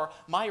power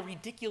my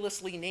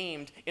ridiculously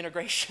named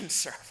integration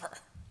server.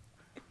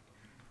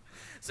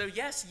 So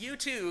yes, you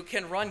too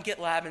can run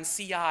GitLab and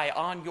CI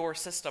on your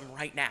system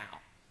right now.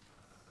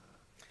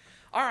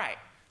 All right,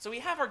 so we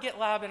have our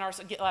GitLab and our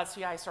GitLab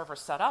CI server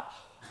set up.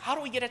 How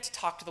do we get it to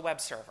talk to the web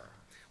server?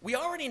 We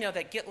already know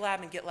that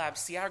GitLab and GitLab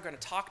CI are going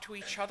to talk to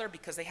each other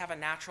because they have a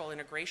natural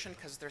integration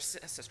because they're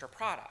sister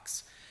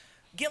products.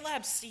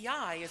 GitLab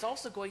CI is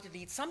also going to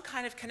need some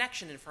kind of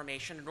connection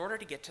information in order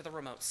to get to the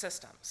remote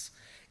systems.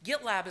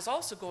 GitLab is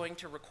also going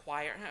to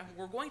require,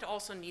 we're going to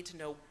also need to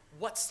know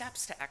what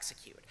steps to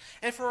execute.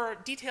 And for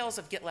details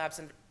of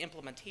GitLab's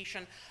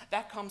implementation,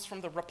 that comes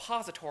from the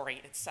repository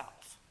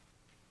itself.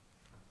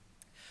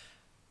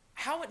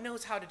 How it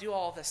knows how to do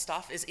all this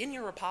stuff is in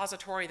your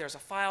repository, there's a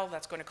file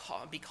that's going to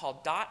be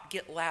called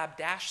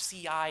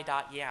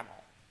 .gitlab-ci.yaml.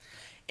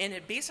 And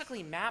it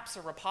basically maps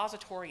a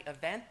repository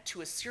event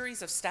to a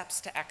series of steps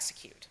to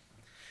execute.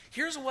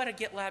 Here's what a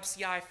GitLab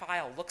CI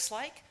file looks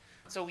like.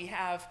 So we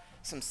have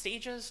some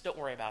stages, don't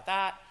worry about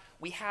that.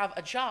 We have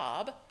a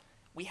job.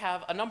 We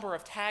have a number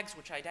of tags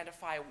which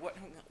identify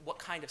what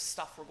kind of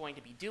stuff we're going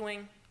to be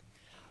doing.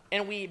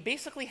 And we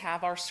basically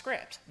have our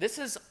script. This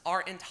is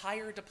our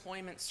entire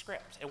deployment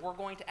script, and we're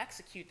going to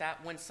execute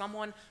that when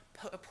someone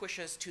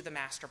pushes to the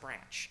master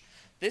branch.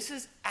 This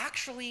is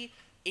actually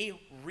a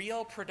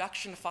real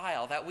production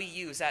file that we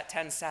use at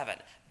 10.7.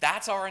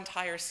 That's our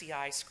entire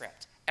CI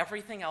script.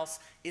 Everything else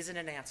is in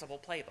an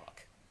Ansible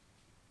playbook.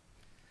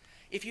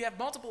 If you have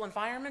multiple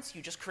environments,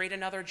 you just create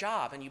another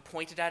job and you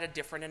point it at a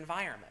different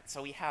environment.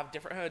 So we have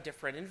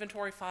different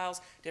inventory files,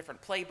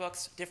 different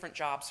playbooks, different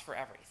jobs for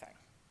everything.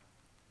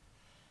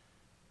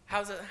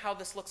 How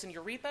this looks in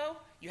your repo,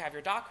 you have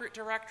your doc root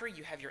directory,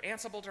 you have your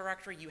Ansible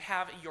directory, you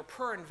have your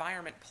per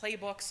environment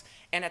playbooks,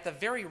 and at the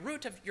very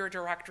root of your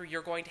directory,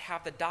 you're going to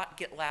have the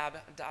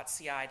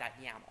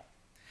 .gitlab.ci.yaml.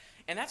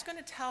 And that's going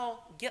to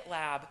tell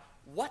GitLab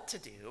what to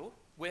do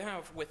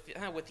with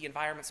the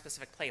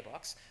environment-specific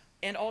playbooks,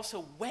 and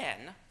also when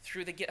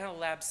through the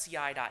GitLab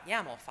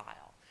ci.yaml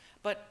file.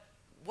 But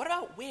what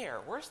about where?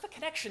 Where's the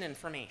connection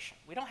information?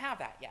 We don't have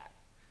that yet.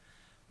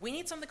 We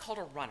need something called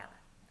a runner.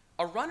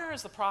 A runner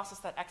is the process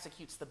that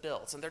executes the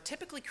builds, and they're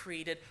typically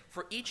created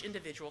for each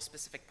individual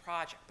specific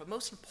project. But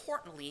most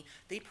importantly,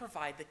 they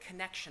provide the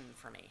connection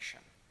information.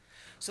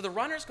 So the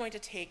runner is going to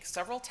take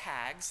several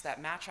tags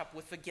that match up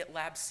with the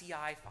GitLab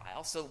CI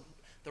file. So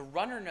the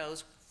runner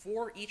knows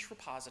for each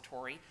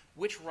repository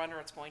which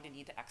runner it's going to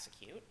need to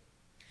execute.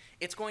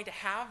 It's going to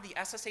have the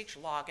SSH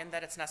login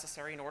that it's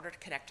necessary in order to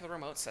connect to the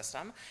remote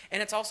system.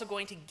 And it's also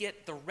going to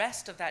get the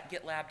rest of that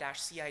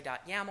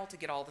gitlab-ci.yaml to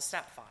get all the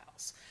step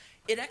files.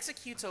 It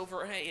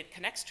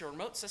connects to a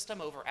remote system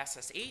over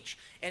SSH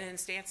and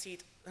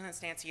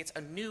instantiates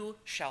a new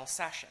shell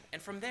session. And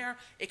from there,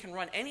 it can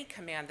run any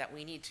command that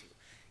we need to.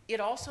 It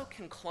also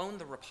can clone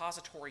the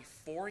repository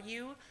for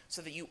you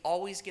so that you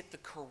always get the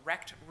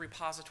correct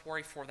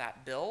repository for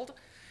that build.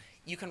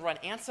 You can run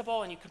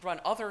Ansible and you can run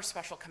other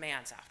special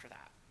commands after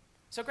that.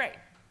 So great.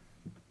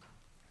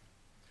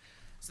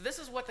 So this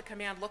is what the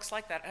command looks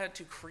like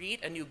to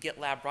create a new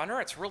GitLab runner.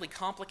 It's really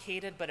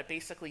complicated, but it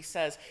basically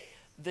says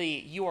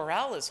the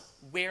URL is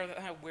where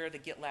the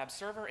GitLab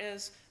server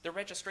is. The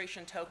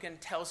registration token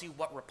tells you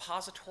what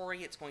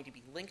repository it's going to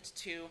be linked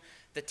to.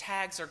 The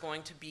tags are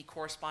going to be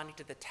corresponding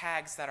to the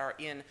tags that are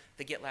in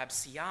the GitLab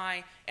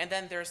CI. And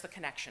then there's the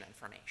connection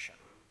information.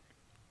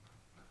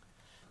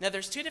 Now,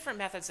 there's two different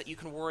methods that you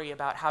can worry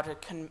about how to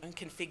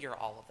configure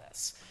all of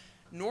this.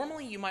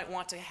 Normally, you might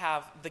want to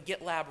have the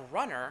GitLab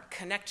runner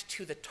connect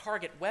to the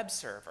target web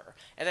server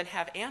and then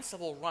have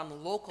Ansible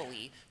run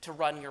locally to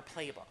run your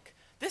playbook.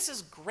 This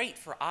is great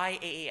for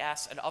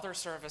IaaS and other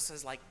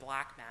services like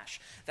BlackMesh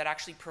that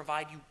actually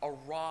provide you a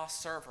raw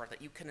server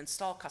that you can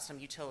install custom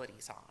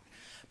utilities on.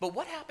 But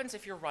what happens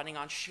if you're running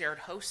on shared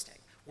hosting,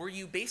 where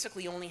you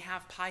basically only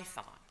have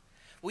Python?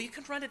 Well, you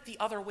can run it the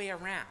other way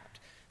around.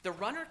 The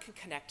runner can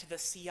connect to the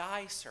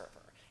CI server,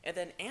 and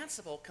then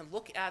Ansible can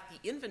look at the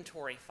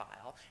inventory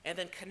file and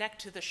then connect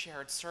to the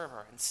shared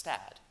server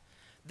instead.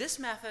 This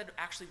method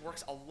actually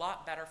works a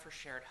lot better for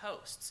shared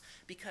hosts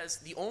because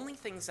the only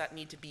things that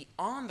need to be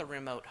on the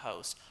remote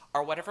host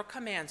are whatever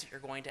commands that you're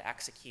going to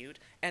execute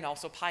and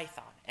also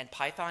Python. And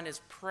Python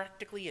is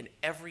practically in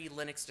every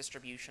Linux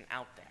distribution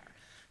out there.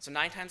 So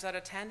 9 times out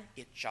of 10,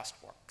 it just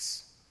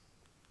works.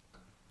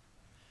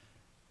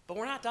 But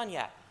we're not done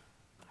yet.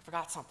 I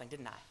forgot something,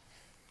 didn't I?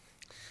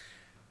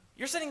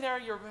 You're sitting there,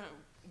 you're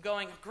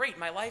going, great,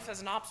 my life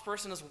as an ops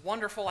person is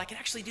wonderful. I can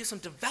actually do some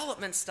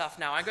development stuff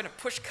now. I'm going to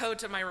push code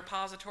to my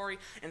repository,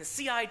 and the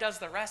CI does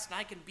the rest, and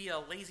I can be a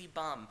lazy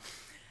bum.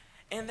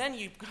 And then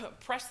you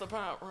press the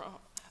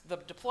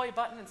deploy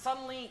button, and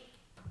suddenly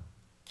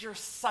your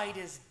site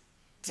is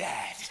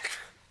dead.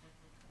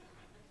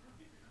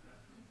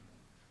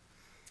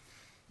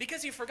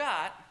 Because you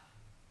forgot,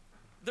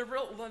 the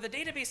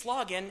database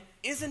login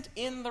isn't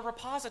in the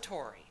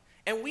repository.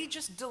 And we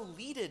just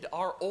deleted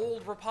our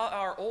old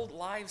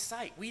live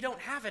site. We don't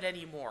have it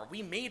anymore.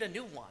 We made a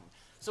new one.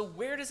 So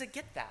where does it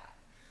get that?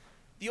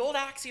 The old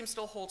axiom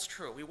still holds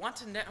true. We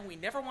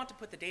never want to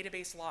put the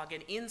database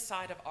login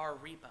inside of our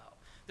repo.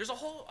 There's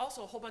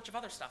also a whole bunch of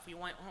other stuff we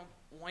might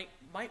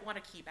want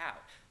to keep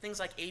out. Things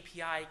like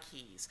API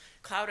keys,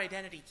 cloud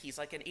identity keys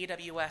like an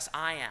AWS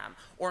IAM,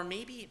 or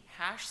maybe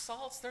hash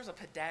salts. There's a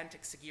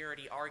pedantic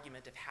security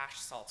argument if hash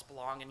salts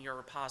belong in your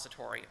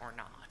repository or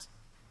not.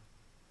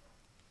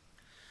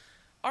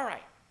 All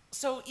right,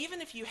 so even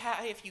if you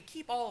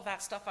keep all of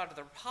that stuff out of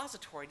the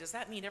repository, does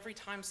that mean every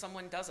time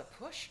someone does a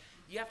push,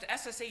 you have to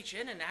SSH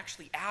in and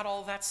actually add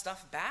all that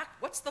stuff back?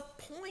 What's the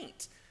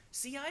point?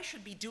 CI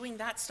should be doing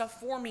that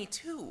stuff for me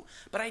too,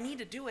 but I need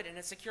to do it in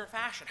a secure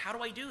fashion. How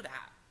do I do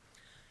that?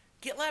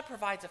 GitLab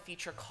provides a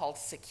feature called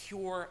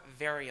secure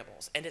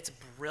variables, and it's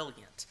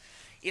brilliant.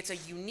 It's a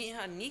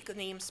unique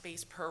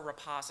namespace per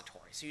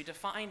repository. So you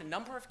define a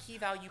number of key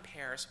value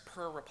pairs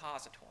per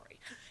repository.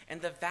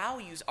 And the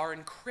values are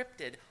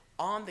encrypted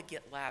on the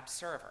GitLab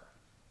server.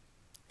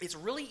 It's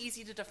really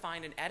easy to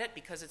define and edit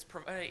because it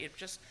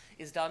just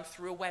is done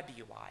through a web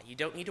UI. You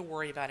don't need to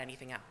worry about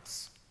anything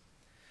else.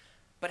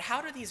 But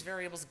how do these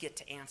variables get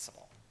to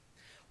Ansible?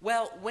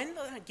 Well, when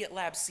the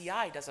GitLab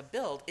CI does a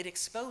build, it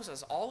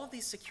exposes all of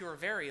these secure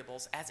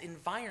variables as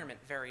environment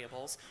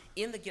variables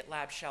in the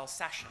GitLab shell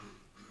session.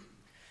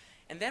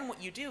 And then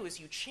what you do is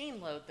you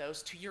chain load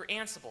those to your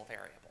Ansible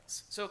variables.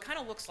 So it kind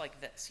of looks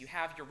like this. You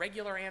have your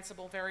regular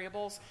Ansible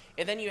variables,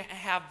 and then you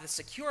have the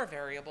secure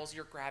variables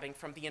you're grabbing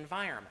from the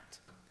environment.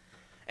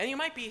 And you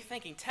might be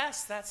thinking,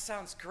 Tess, that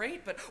sounds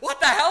great, but what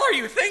the hell are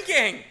you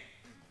thinking?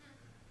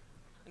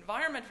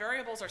 Environment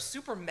variables are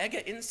super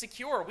mega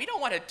insecure. We don't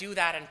want to do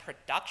that in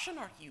production.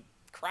 Are you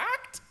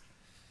cracked?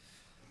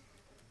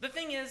 The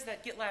thing is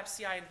that GitLab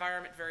CI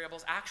environment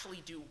variables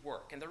actually do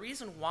work, and the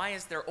reason why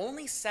is they're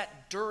only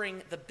set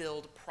during the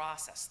build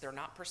process. They're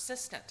not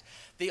persistent.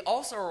 They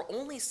also are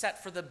only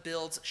set for the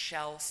build's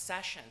shell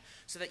session,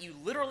 so that you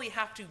literally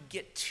have to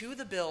get to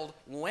the build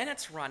when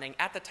it's running,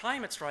 at the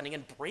time it's running,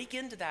 and break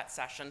into that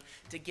session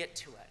to get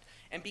to it.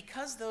 And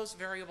because those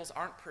variables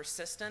aren't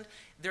persistent,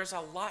 there's a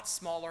lot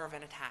smaller of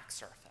an attack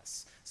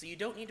surface. So you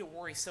don't need to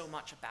worry so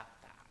much about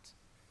that.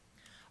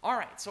 All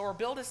right, so our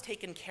build is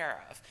taken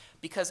care of,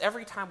 because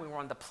every time we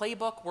run the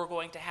playbook, we're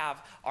going to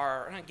have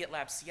our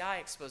GitLab CI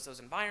expose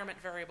those environment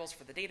variables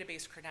for the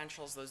database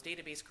credentials. Those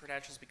database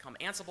credentials become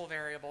Ansible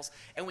variables,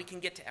 and we can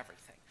get to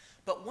everything.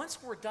 But once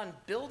we're done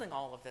building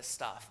all of this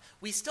stuff,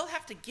 we still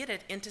have to get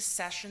it into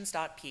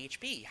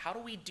sessions.php. How do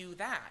we do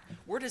that?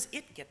 Where does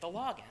it get the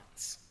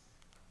logins?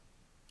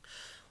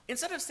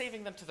 Instead of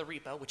saving them to the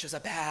repo, which is a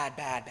bad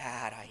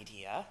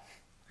idea,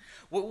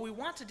 what we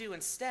want to do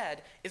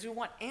instead is we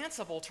want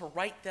Ansible to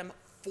write them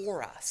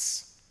for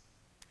us.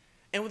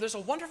 And there's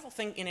a wonderful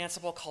thing in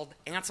Ansible called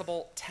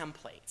Ansible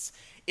templates.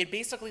 It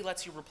basically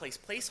lets you replace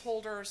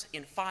placeholders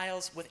in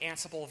files with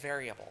Ansible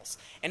variables.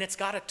 And it's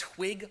got a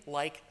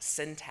twig-like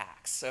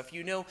syntax. So if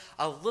you know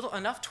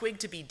enough twig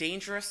to be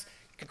dangerous,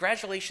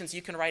 congratulations,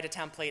 you can write a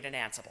template in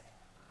Ansible.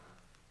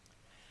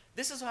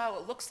 This is how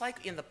it looks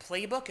like in the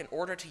playbook in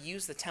order to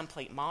use the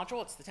template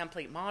module. It's the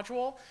template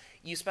module.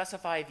 You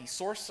specify the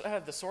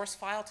source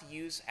file to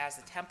use as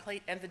the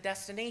template and the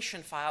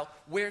destination file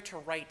where to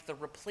write the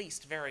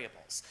replaced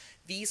variables.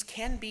 These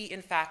can be,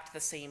 in fact, the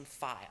same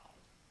file.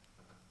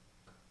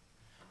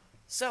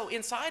 So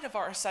inside of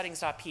our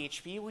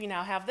settings.php, we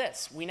now have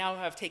this. We now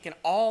have taken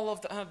all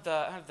of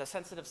the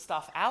sensitive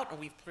stuff out, and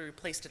we've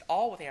replaced it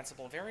all with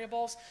Ansible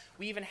variables.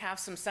 We even have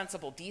some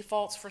sensible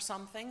defaults for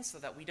some things so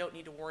that we don't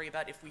need to worry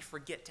about if we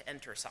forget to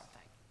enter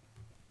something.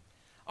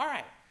 All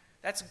right,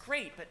 that's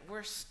great, but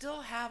we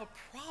still have a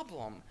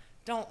problem,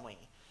 don't we?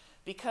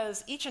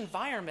 Because each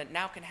environment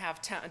now can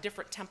have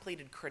different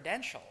templated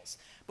credentials.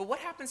 But what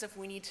happens if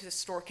we need to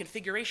store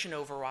configuration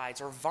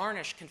overrides or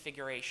varnish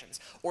configurations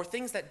or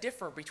things that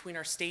differ between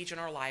our stage and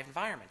our live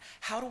environment?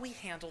 How do we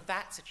handle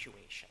that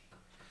situation?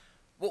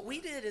 What we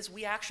did is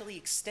we actually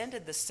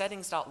extended the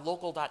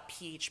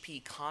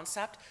settings.local.php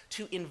concept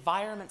to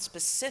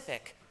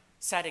environment-specific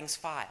settings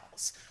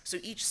files. So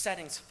each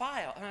settings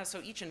file,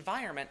 each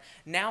environment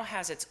now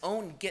has its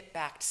own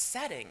get-backed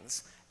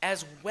settings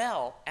as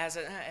well as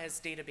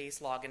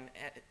database login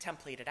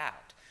templated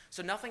out.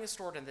 So nothing is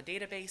stored in the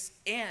database,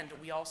 and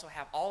we also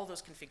have all of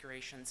those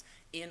configurations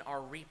in our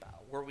repo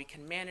where we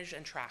can manage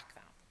and track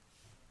them.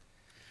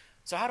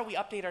 So how do we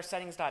update our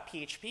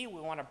settings.php?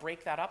 We want to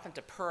break that up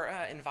into per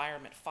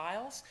environment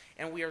files,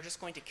 and we are just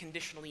going to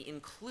conditionally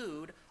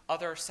include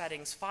other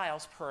settings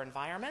files per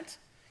environment.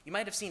 You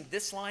might have seen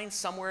this line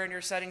somewhere in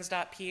your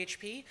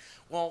settings.php.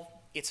 Well,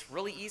 it's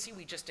really easy.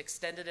 We just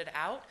extended it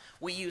out.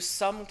 We use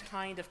some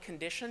kind of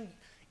condition.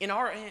 In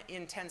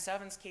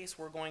 10.7's case,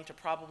 we're going to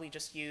probably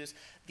just use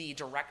the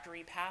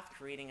directory path,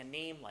 creating a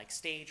name like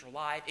stage or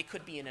live. It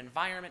could be an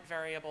environment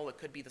variable. It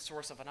could be the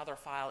source of another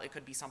file. It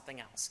could be something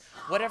else.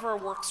 Whatever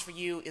works for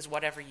you is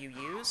whatever you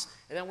use.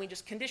 And then we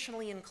just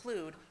conditionally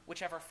include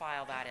whichever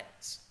file that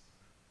is.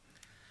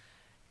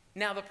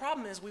 Now, the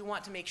problem is we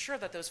want to make sure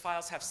that those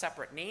files have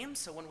separate names.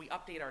 So when we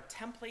update our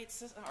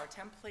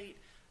template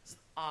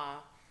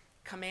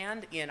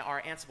command in our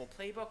Ansible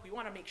playbook, we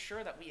want to make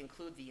sure that we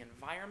include the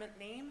environment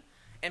name.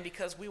 And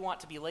because we want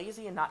to be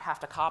lazy and not have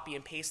to copy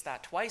and paste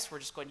that twice, we're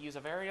just going to use a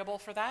variable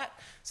for that.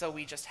 So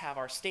we just have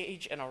our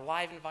stage and our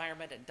live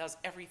environment, and it does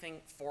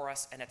everything for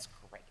us, and it's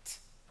great.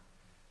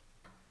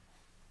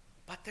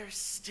 But there's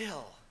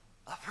still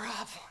a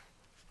problem.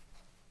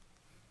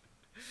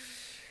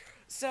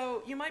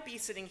 So you might be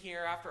sitting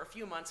here after a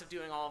few months of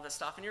doing all of this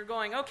stuff, and you're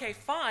going, okay,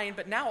 fine,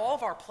 but now all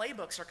of our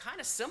playbooks are kind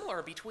of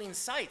similar between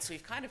sites.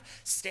 We've kind of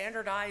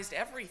standardized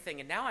everything,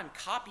 and now I'm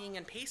copying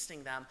and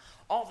pasting them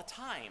all the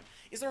time.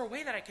 Is there a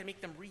way that I can make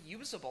them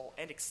reusable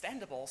and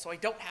extendable so I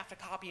don't have to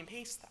copy and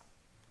paste them?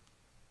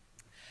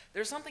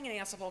 There's something in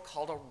Ansible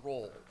called a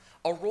role.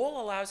 A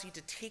role allows you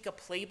to take a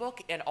playbook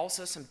and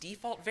also some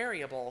default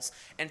variables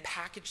and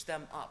package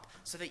them up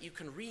so that you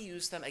can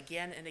reuse them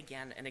again and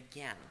again and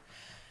again.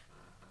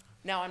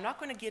 Now, I'm not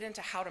going to get into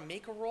how to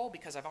make a role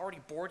because I've already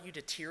bored you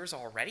to tears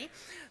already.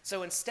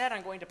 So instead,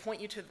 I'm going to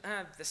point you to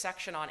the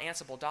section on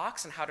Ansible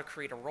docs and how to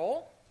create a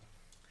role.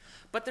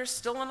 But there's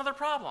still another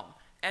problem.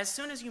 As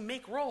soon as you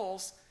make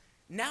roles,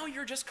 now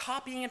you're just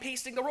copying and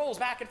pasting the roles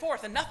back and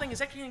forth, and nothing is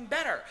getting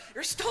better.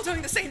 You're still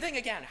doing the same thing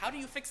again. How do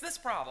you fix this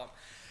problem?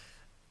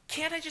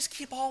 Can't I just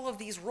keep all of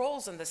these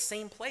roles in the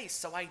same place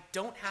so I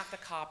don't have to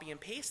copy and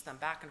paste them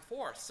back and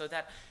forth so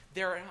that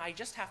I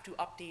just have to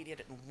update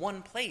it in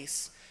one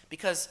place?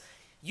 Because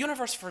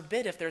universe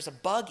forbid if there's a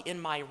bug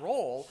in my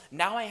role,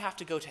 now I have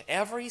to go to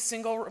every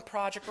single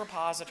project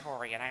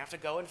repository and I have to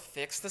go and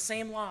fix the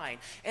same line.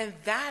 And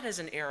that is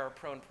an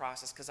error-prone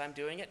process because I'm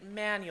doing it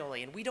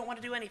manually, and we don't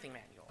want to do anything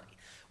manually.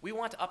 We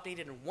want to update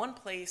it in one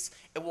place,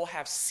 and we'll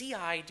have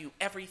CI do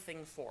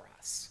everything for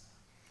us.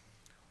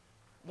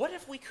 What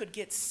if we could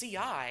get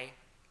CI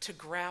to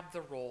grab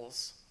the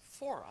roles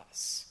for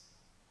us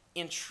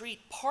and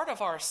treat part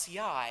of our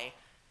CI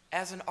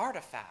as an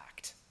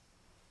artifact.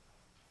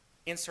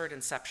 Insert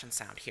inception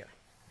sound here.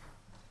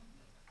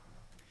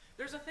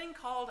 There's a thing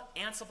called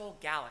Ansible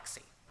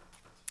Galaxy.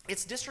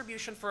 It's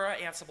distribution for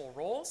Ansible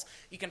roles.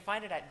 You can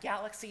find it at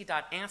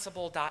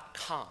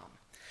galaxy.ansible.com.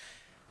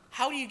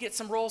 How do you get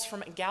some roles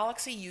from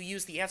Galaxy? You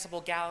use the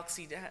Ansible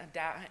Galaxy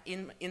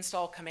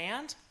install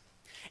command,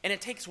 and it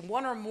takes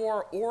one or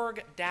more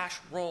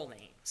org-role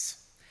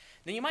names.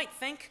 Now you might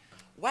think,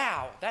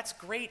 wow, that's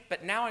great,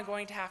 but now I'm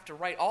going to have to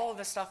write all of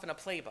this stuff in a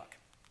playbook.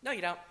 No,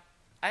 you don't.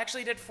 I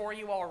actually did for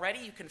you already.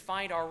 You can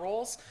find our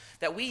roles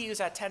that we use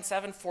at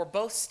 10.7 for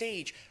both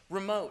stage,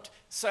 remote,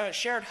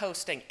 shared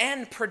hosting,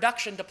 and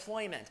production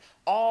deployment,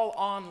 all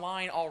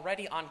online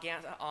already on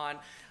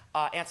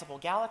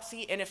Ansible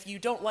Galaxy. And if you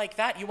don't like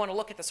that, you want to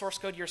look at the source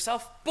code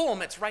yourself,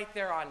 boom, it's right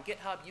there on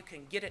GitHub. You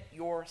can get it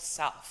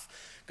yourself.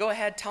 Go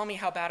ahead, tell me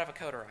how bad of a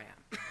coder I am.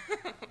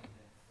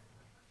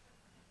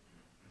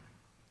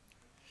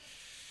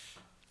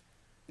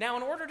 Now,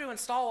 in order to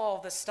install all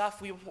of this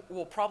stuff, we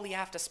will probably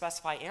have to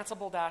specify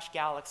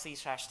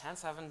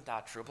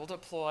ansible-galaxy/10.7.drupal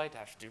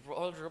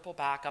deploy-drupal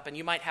backup, and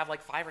you might have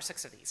like 5 or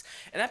 6 of these.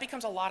 And that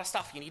becomes a lot of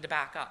stuff you need to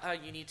back up,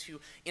 you need to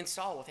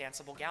install with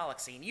Ansible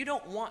Galaxy. And you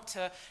don't want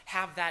to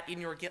have that in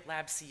your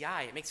GitLab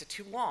CI. It makes it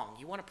too long.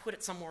 You want to put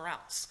it somewhere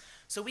else.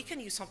 So we can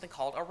use something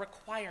called a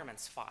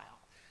requirements file.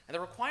 And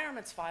the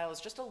requirements file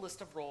is just a list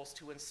of roles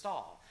to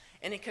install.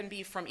 And it can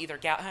be from either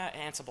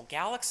Ansible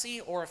Galaxy,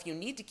 or if you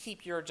need to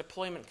keep your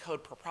deployment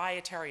code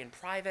proprietary and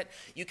private,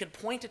 you can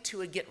point it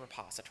to a Git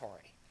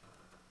repository.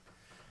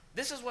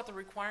 This is what the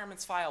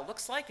requirements file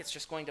looks like. It's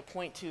just going to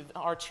point to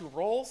our 2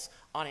 roles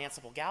on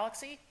Ansible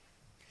Galaxy.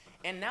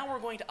 And now we're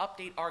going to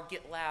update our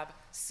GitLab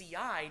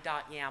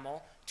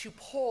CI.yaml to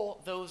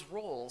pull those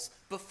roles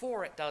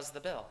before it does the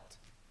build.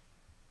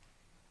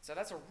 So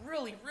that's a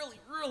really, really,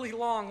 really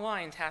long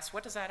line test.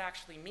 What does that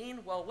actually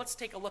mean? Well, let's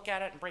take a look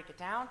at it and break it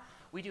down.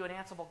 We do an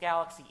Ansible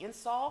Galaxy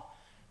install.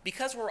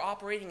 Because we're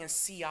operating in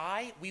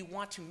CI, we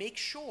want to make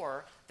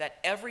sure that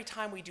every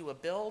time we do a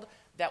build,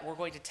 that we're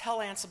going to tell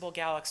Ansible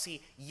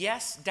Galaxy,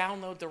 yes,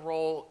 download the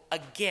role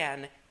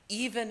again,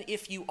 even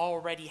if you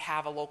already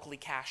have a locally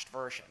cached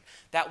version.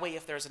 That way,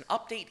 if there's an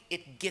update,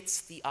 it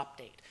gets the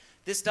update.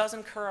 This does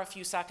incur a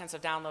few seconds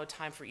of download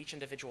time for each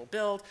individual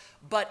build,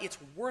 but it's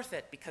worth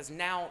it because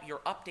now your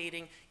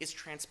updating is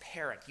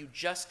transparent. You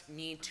just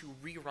need to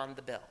rerun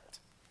the build.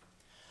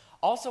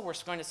 Also, we're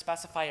going to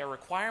specify a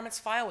requirements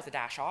file with a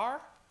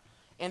 -r,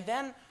 and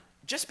then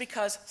just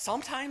because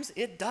sometimes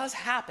it does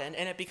happen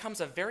and it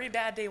becomes a very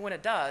bad day when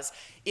it does,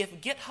 if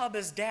GitHub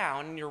is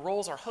down and your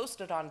roles are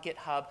hosted on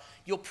GitHub,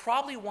 you'll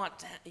probably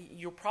want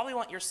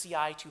your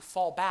CI to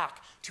fall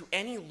back to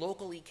any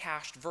locally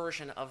cached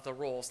version of the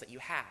roles that you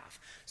have.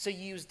 So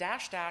you use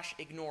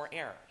 --ignore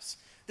errors.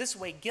 This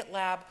way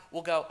GitLab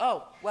will go,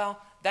 oh,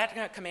 well,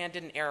 that command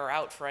didn't error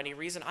out for any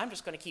reason. I'm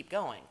just going to keep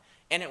going.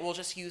 And it will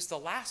just use the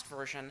last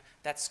version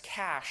that's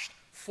cached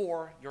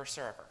for your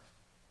server.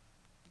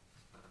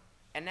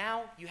 And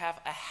now you have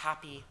a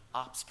happy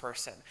ops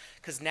person,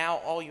 because now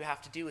all you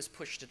have to do is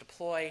push to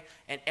deploy,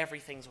 and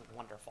everything's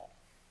wonderful.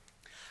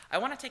 I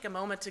want to take a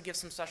moment to give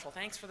some special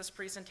thanks for this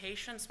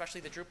presentation, especially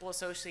the Drupal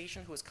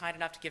Association, who was kind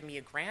enough to give me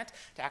a grant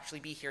to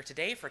actually be here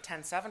today, for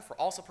 10.7, for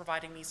also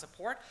providing me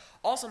support.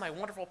 Also, my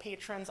wonderful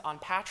patrons on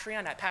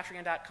Patreon at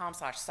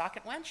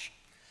patreon.com/socketwench.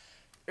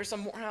 There's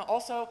some more.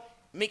 Also,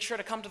 make sure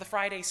to come to the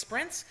Friday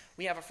sprints.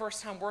 We have a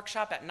first-time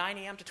workshop at 9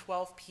 a.m. to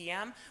 12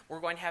 p.m. We're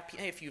going to have,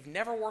 if you've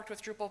never worked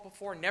with Drupal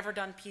before, never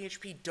done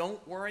PHP,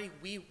 don't worry,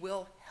 we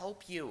will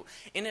help you.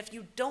 And if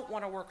you don't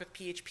want to work with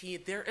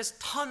PHP, there is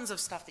tons of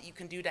stuff that you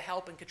can do to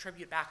help and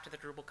contribute back to the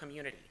Drupal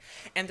community.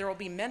 And there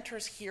will be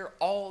mentors here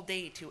all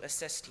day to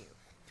assist you.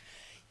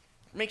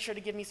 Make sure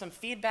to give me some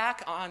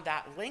feedback on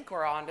that link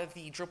or on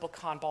the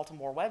DrupalCon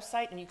Baltimore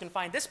website, and you can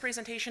find this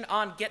presentation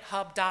on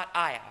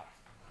github.io.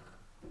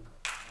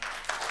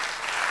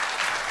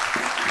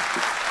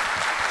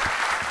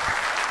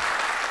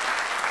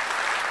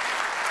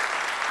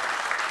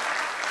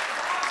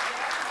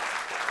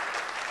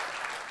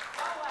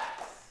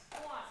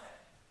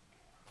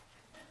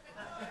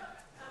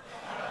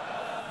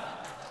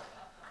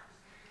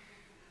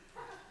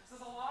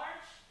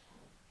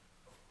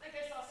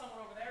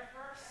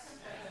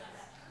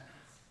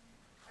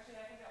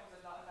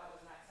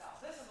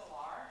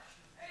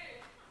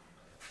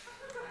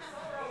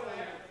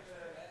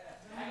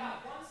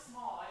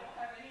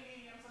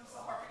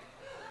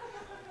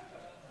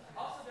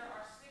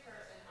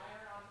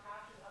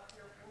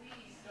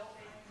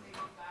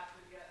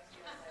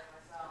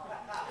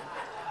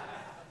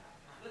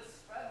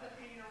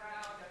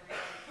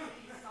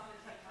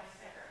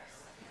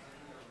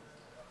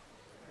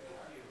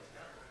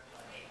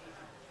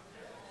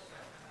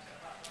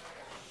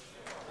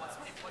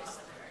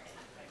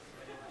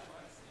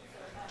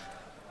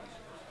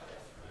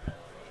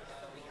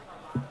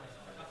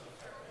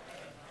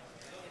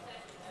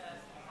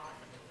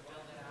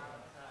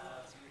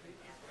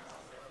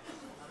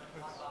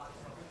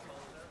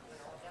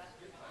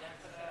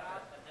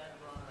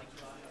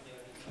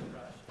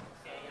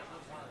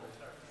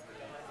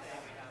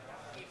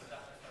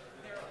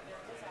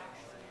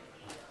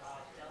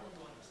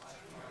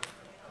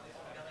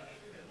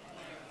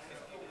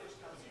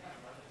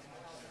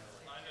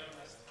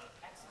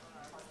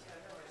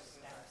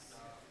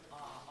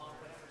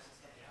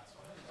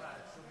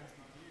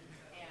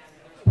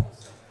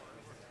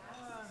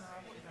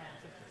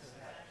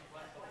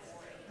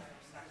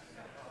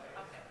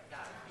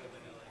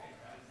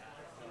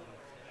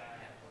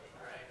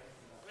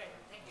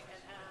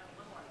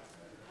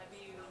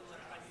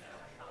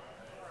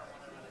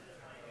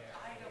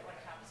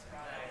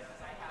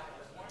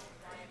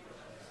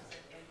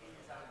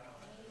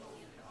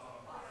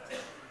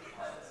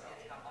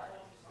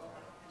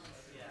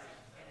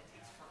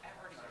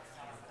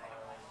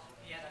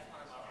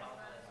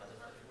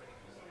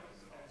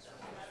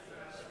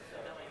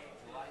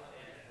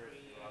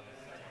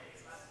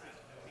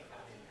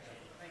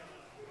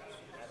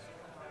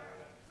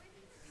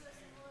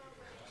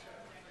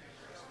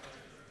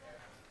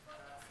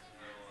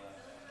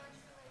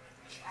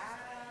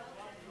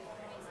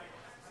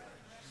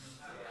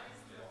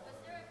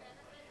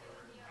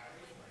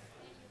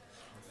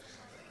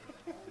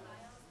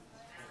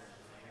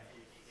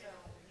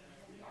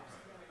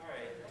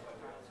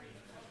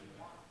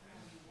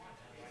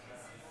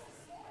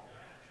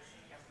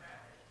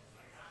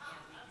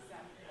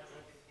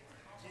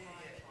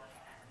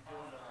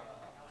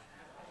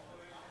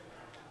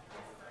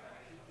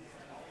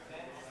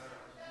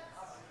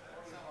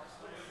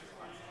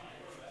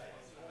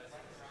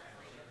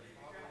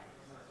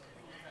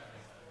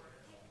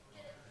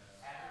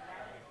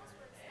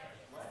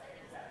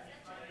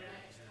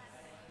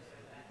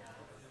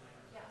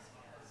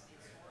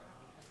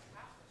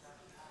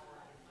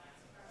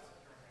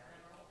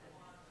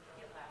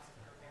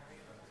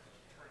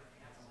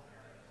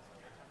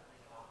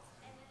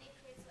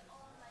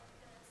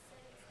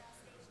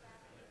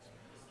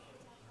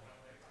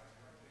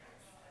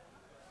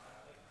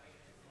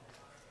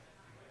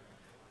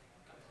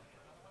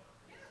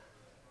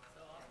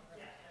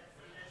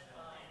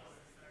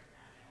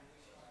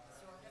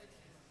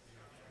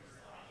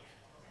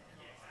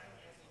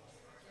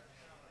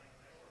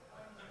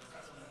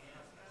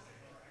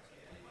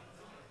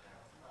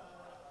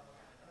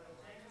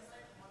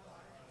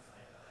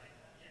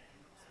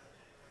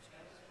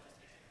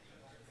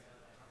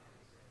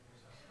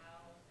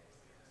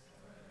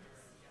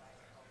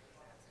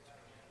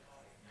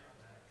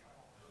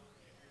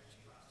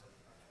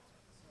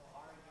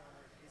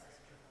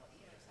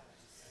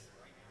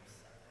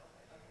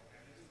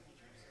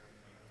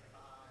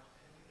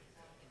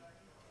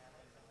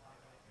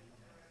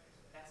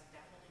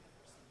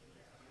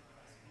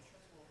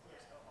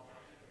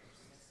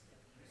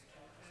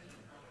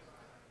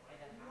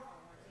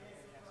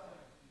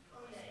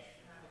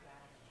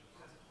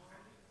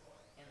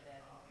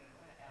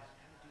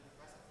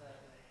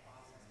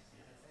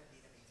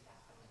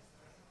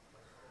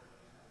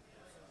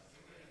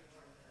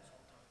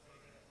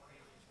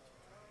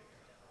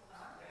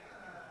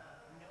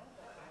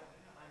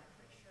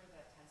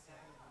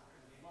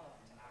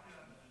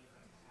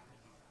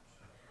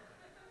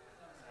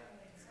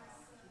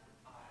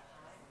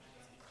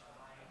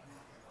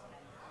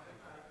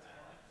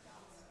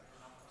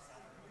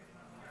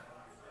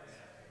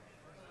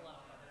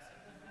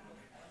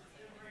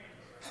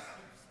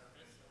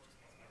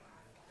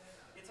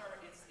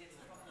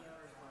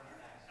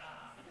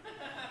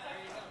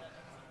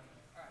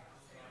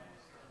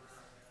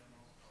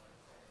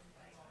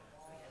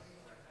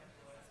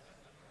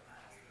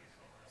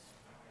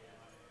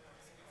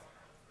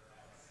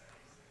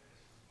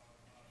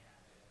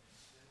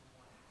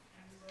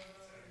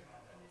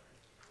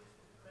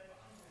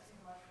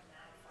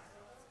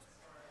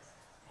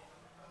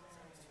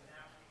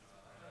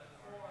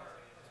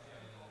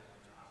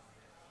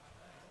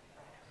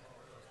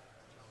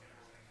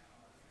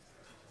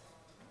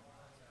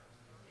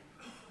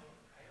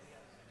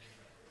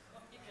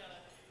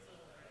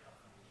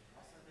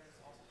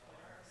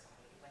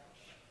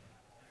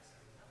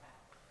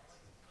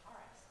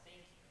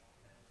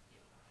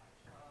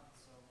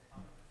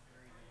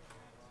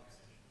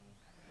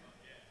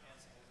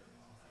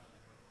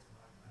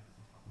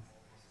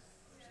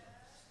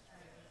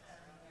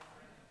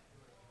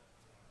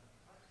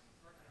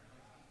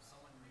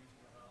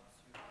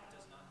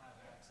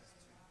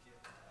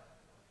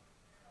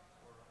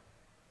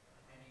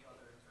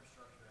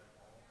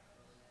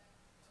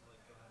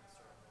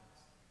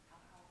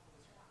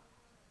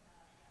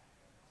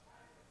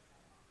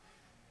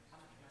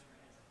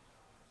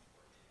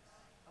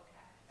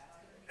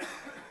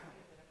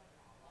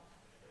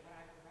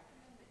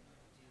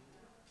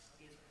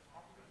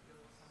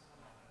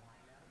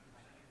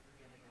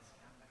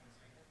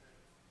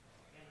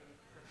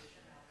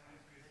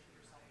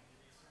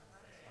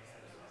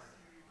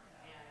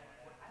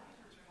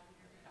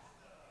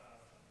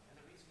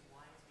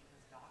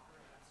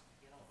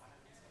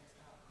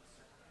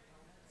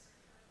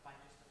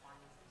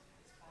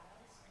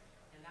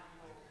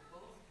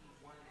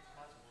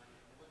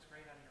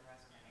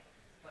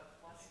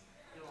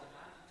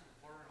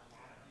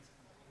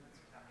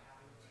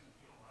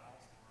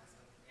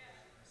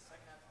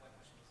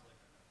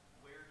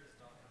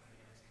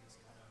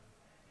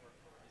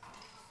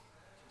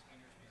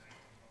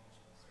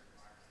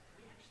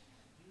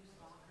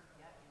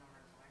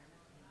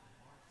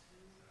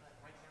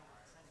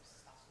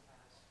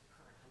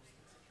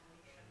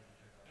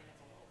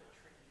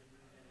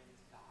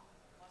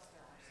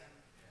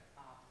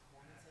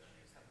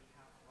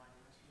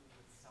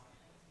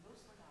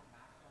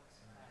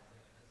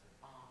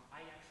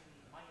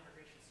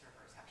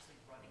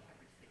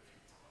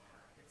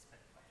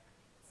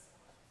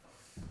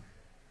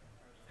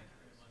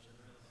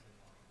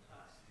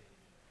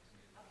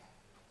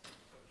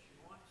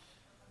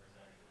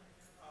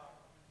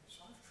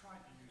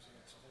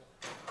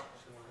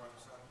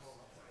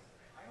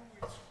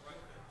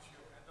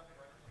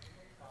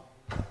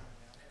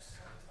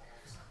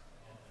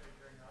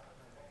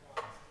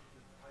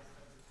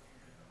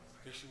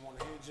 Does she want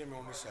to hear Jimmy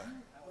on this side?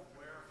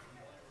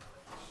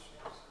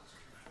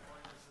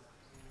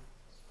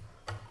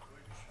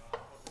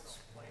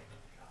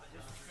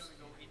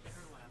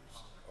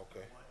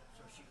 Okay.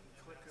 So she can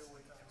click her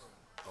way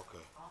through. Okay.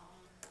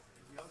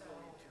 If you're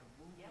going to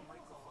move the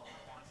microphone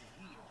onto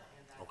here,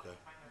 Okay.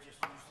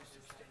 just use this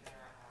extension.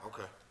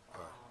 Okay.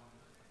 All right.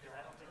 Because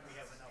I don't think we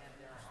have enough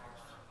room.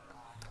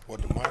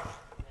 What, the mic?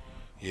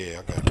 Yeah,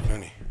 I got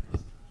plenty.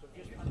 So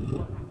just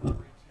unplug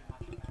it.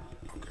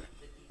 Okay.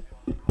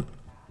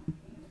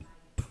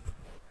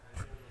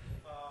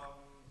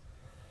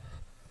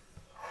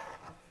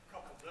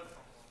 Couple different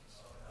ones.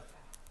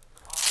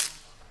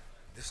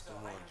 This the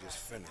one just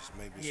finished.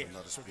 Maybe it's Yes,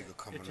 another so speaker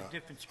coming it's a up.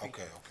 different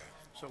speaker. Okay, okay.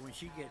 So when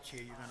she gets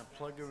here, you're gonna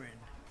plug her in,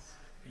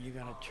 and you're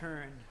gonna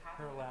turn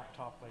her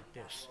laptop like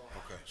this.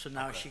 Okay, So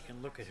now okay. she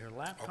can look at her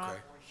laptop. Okay.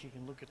 She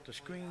can look at the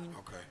screen.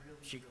 Okay.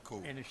 She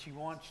Cool. And if she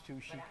wants to,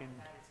 she can.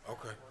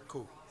 Okay,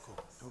 cool, cool.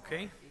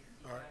 Okay.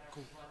 All right,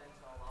 cool.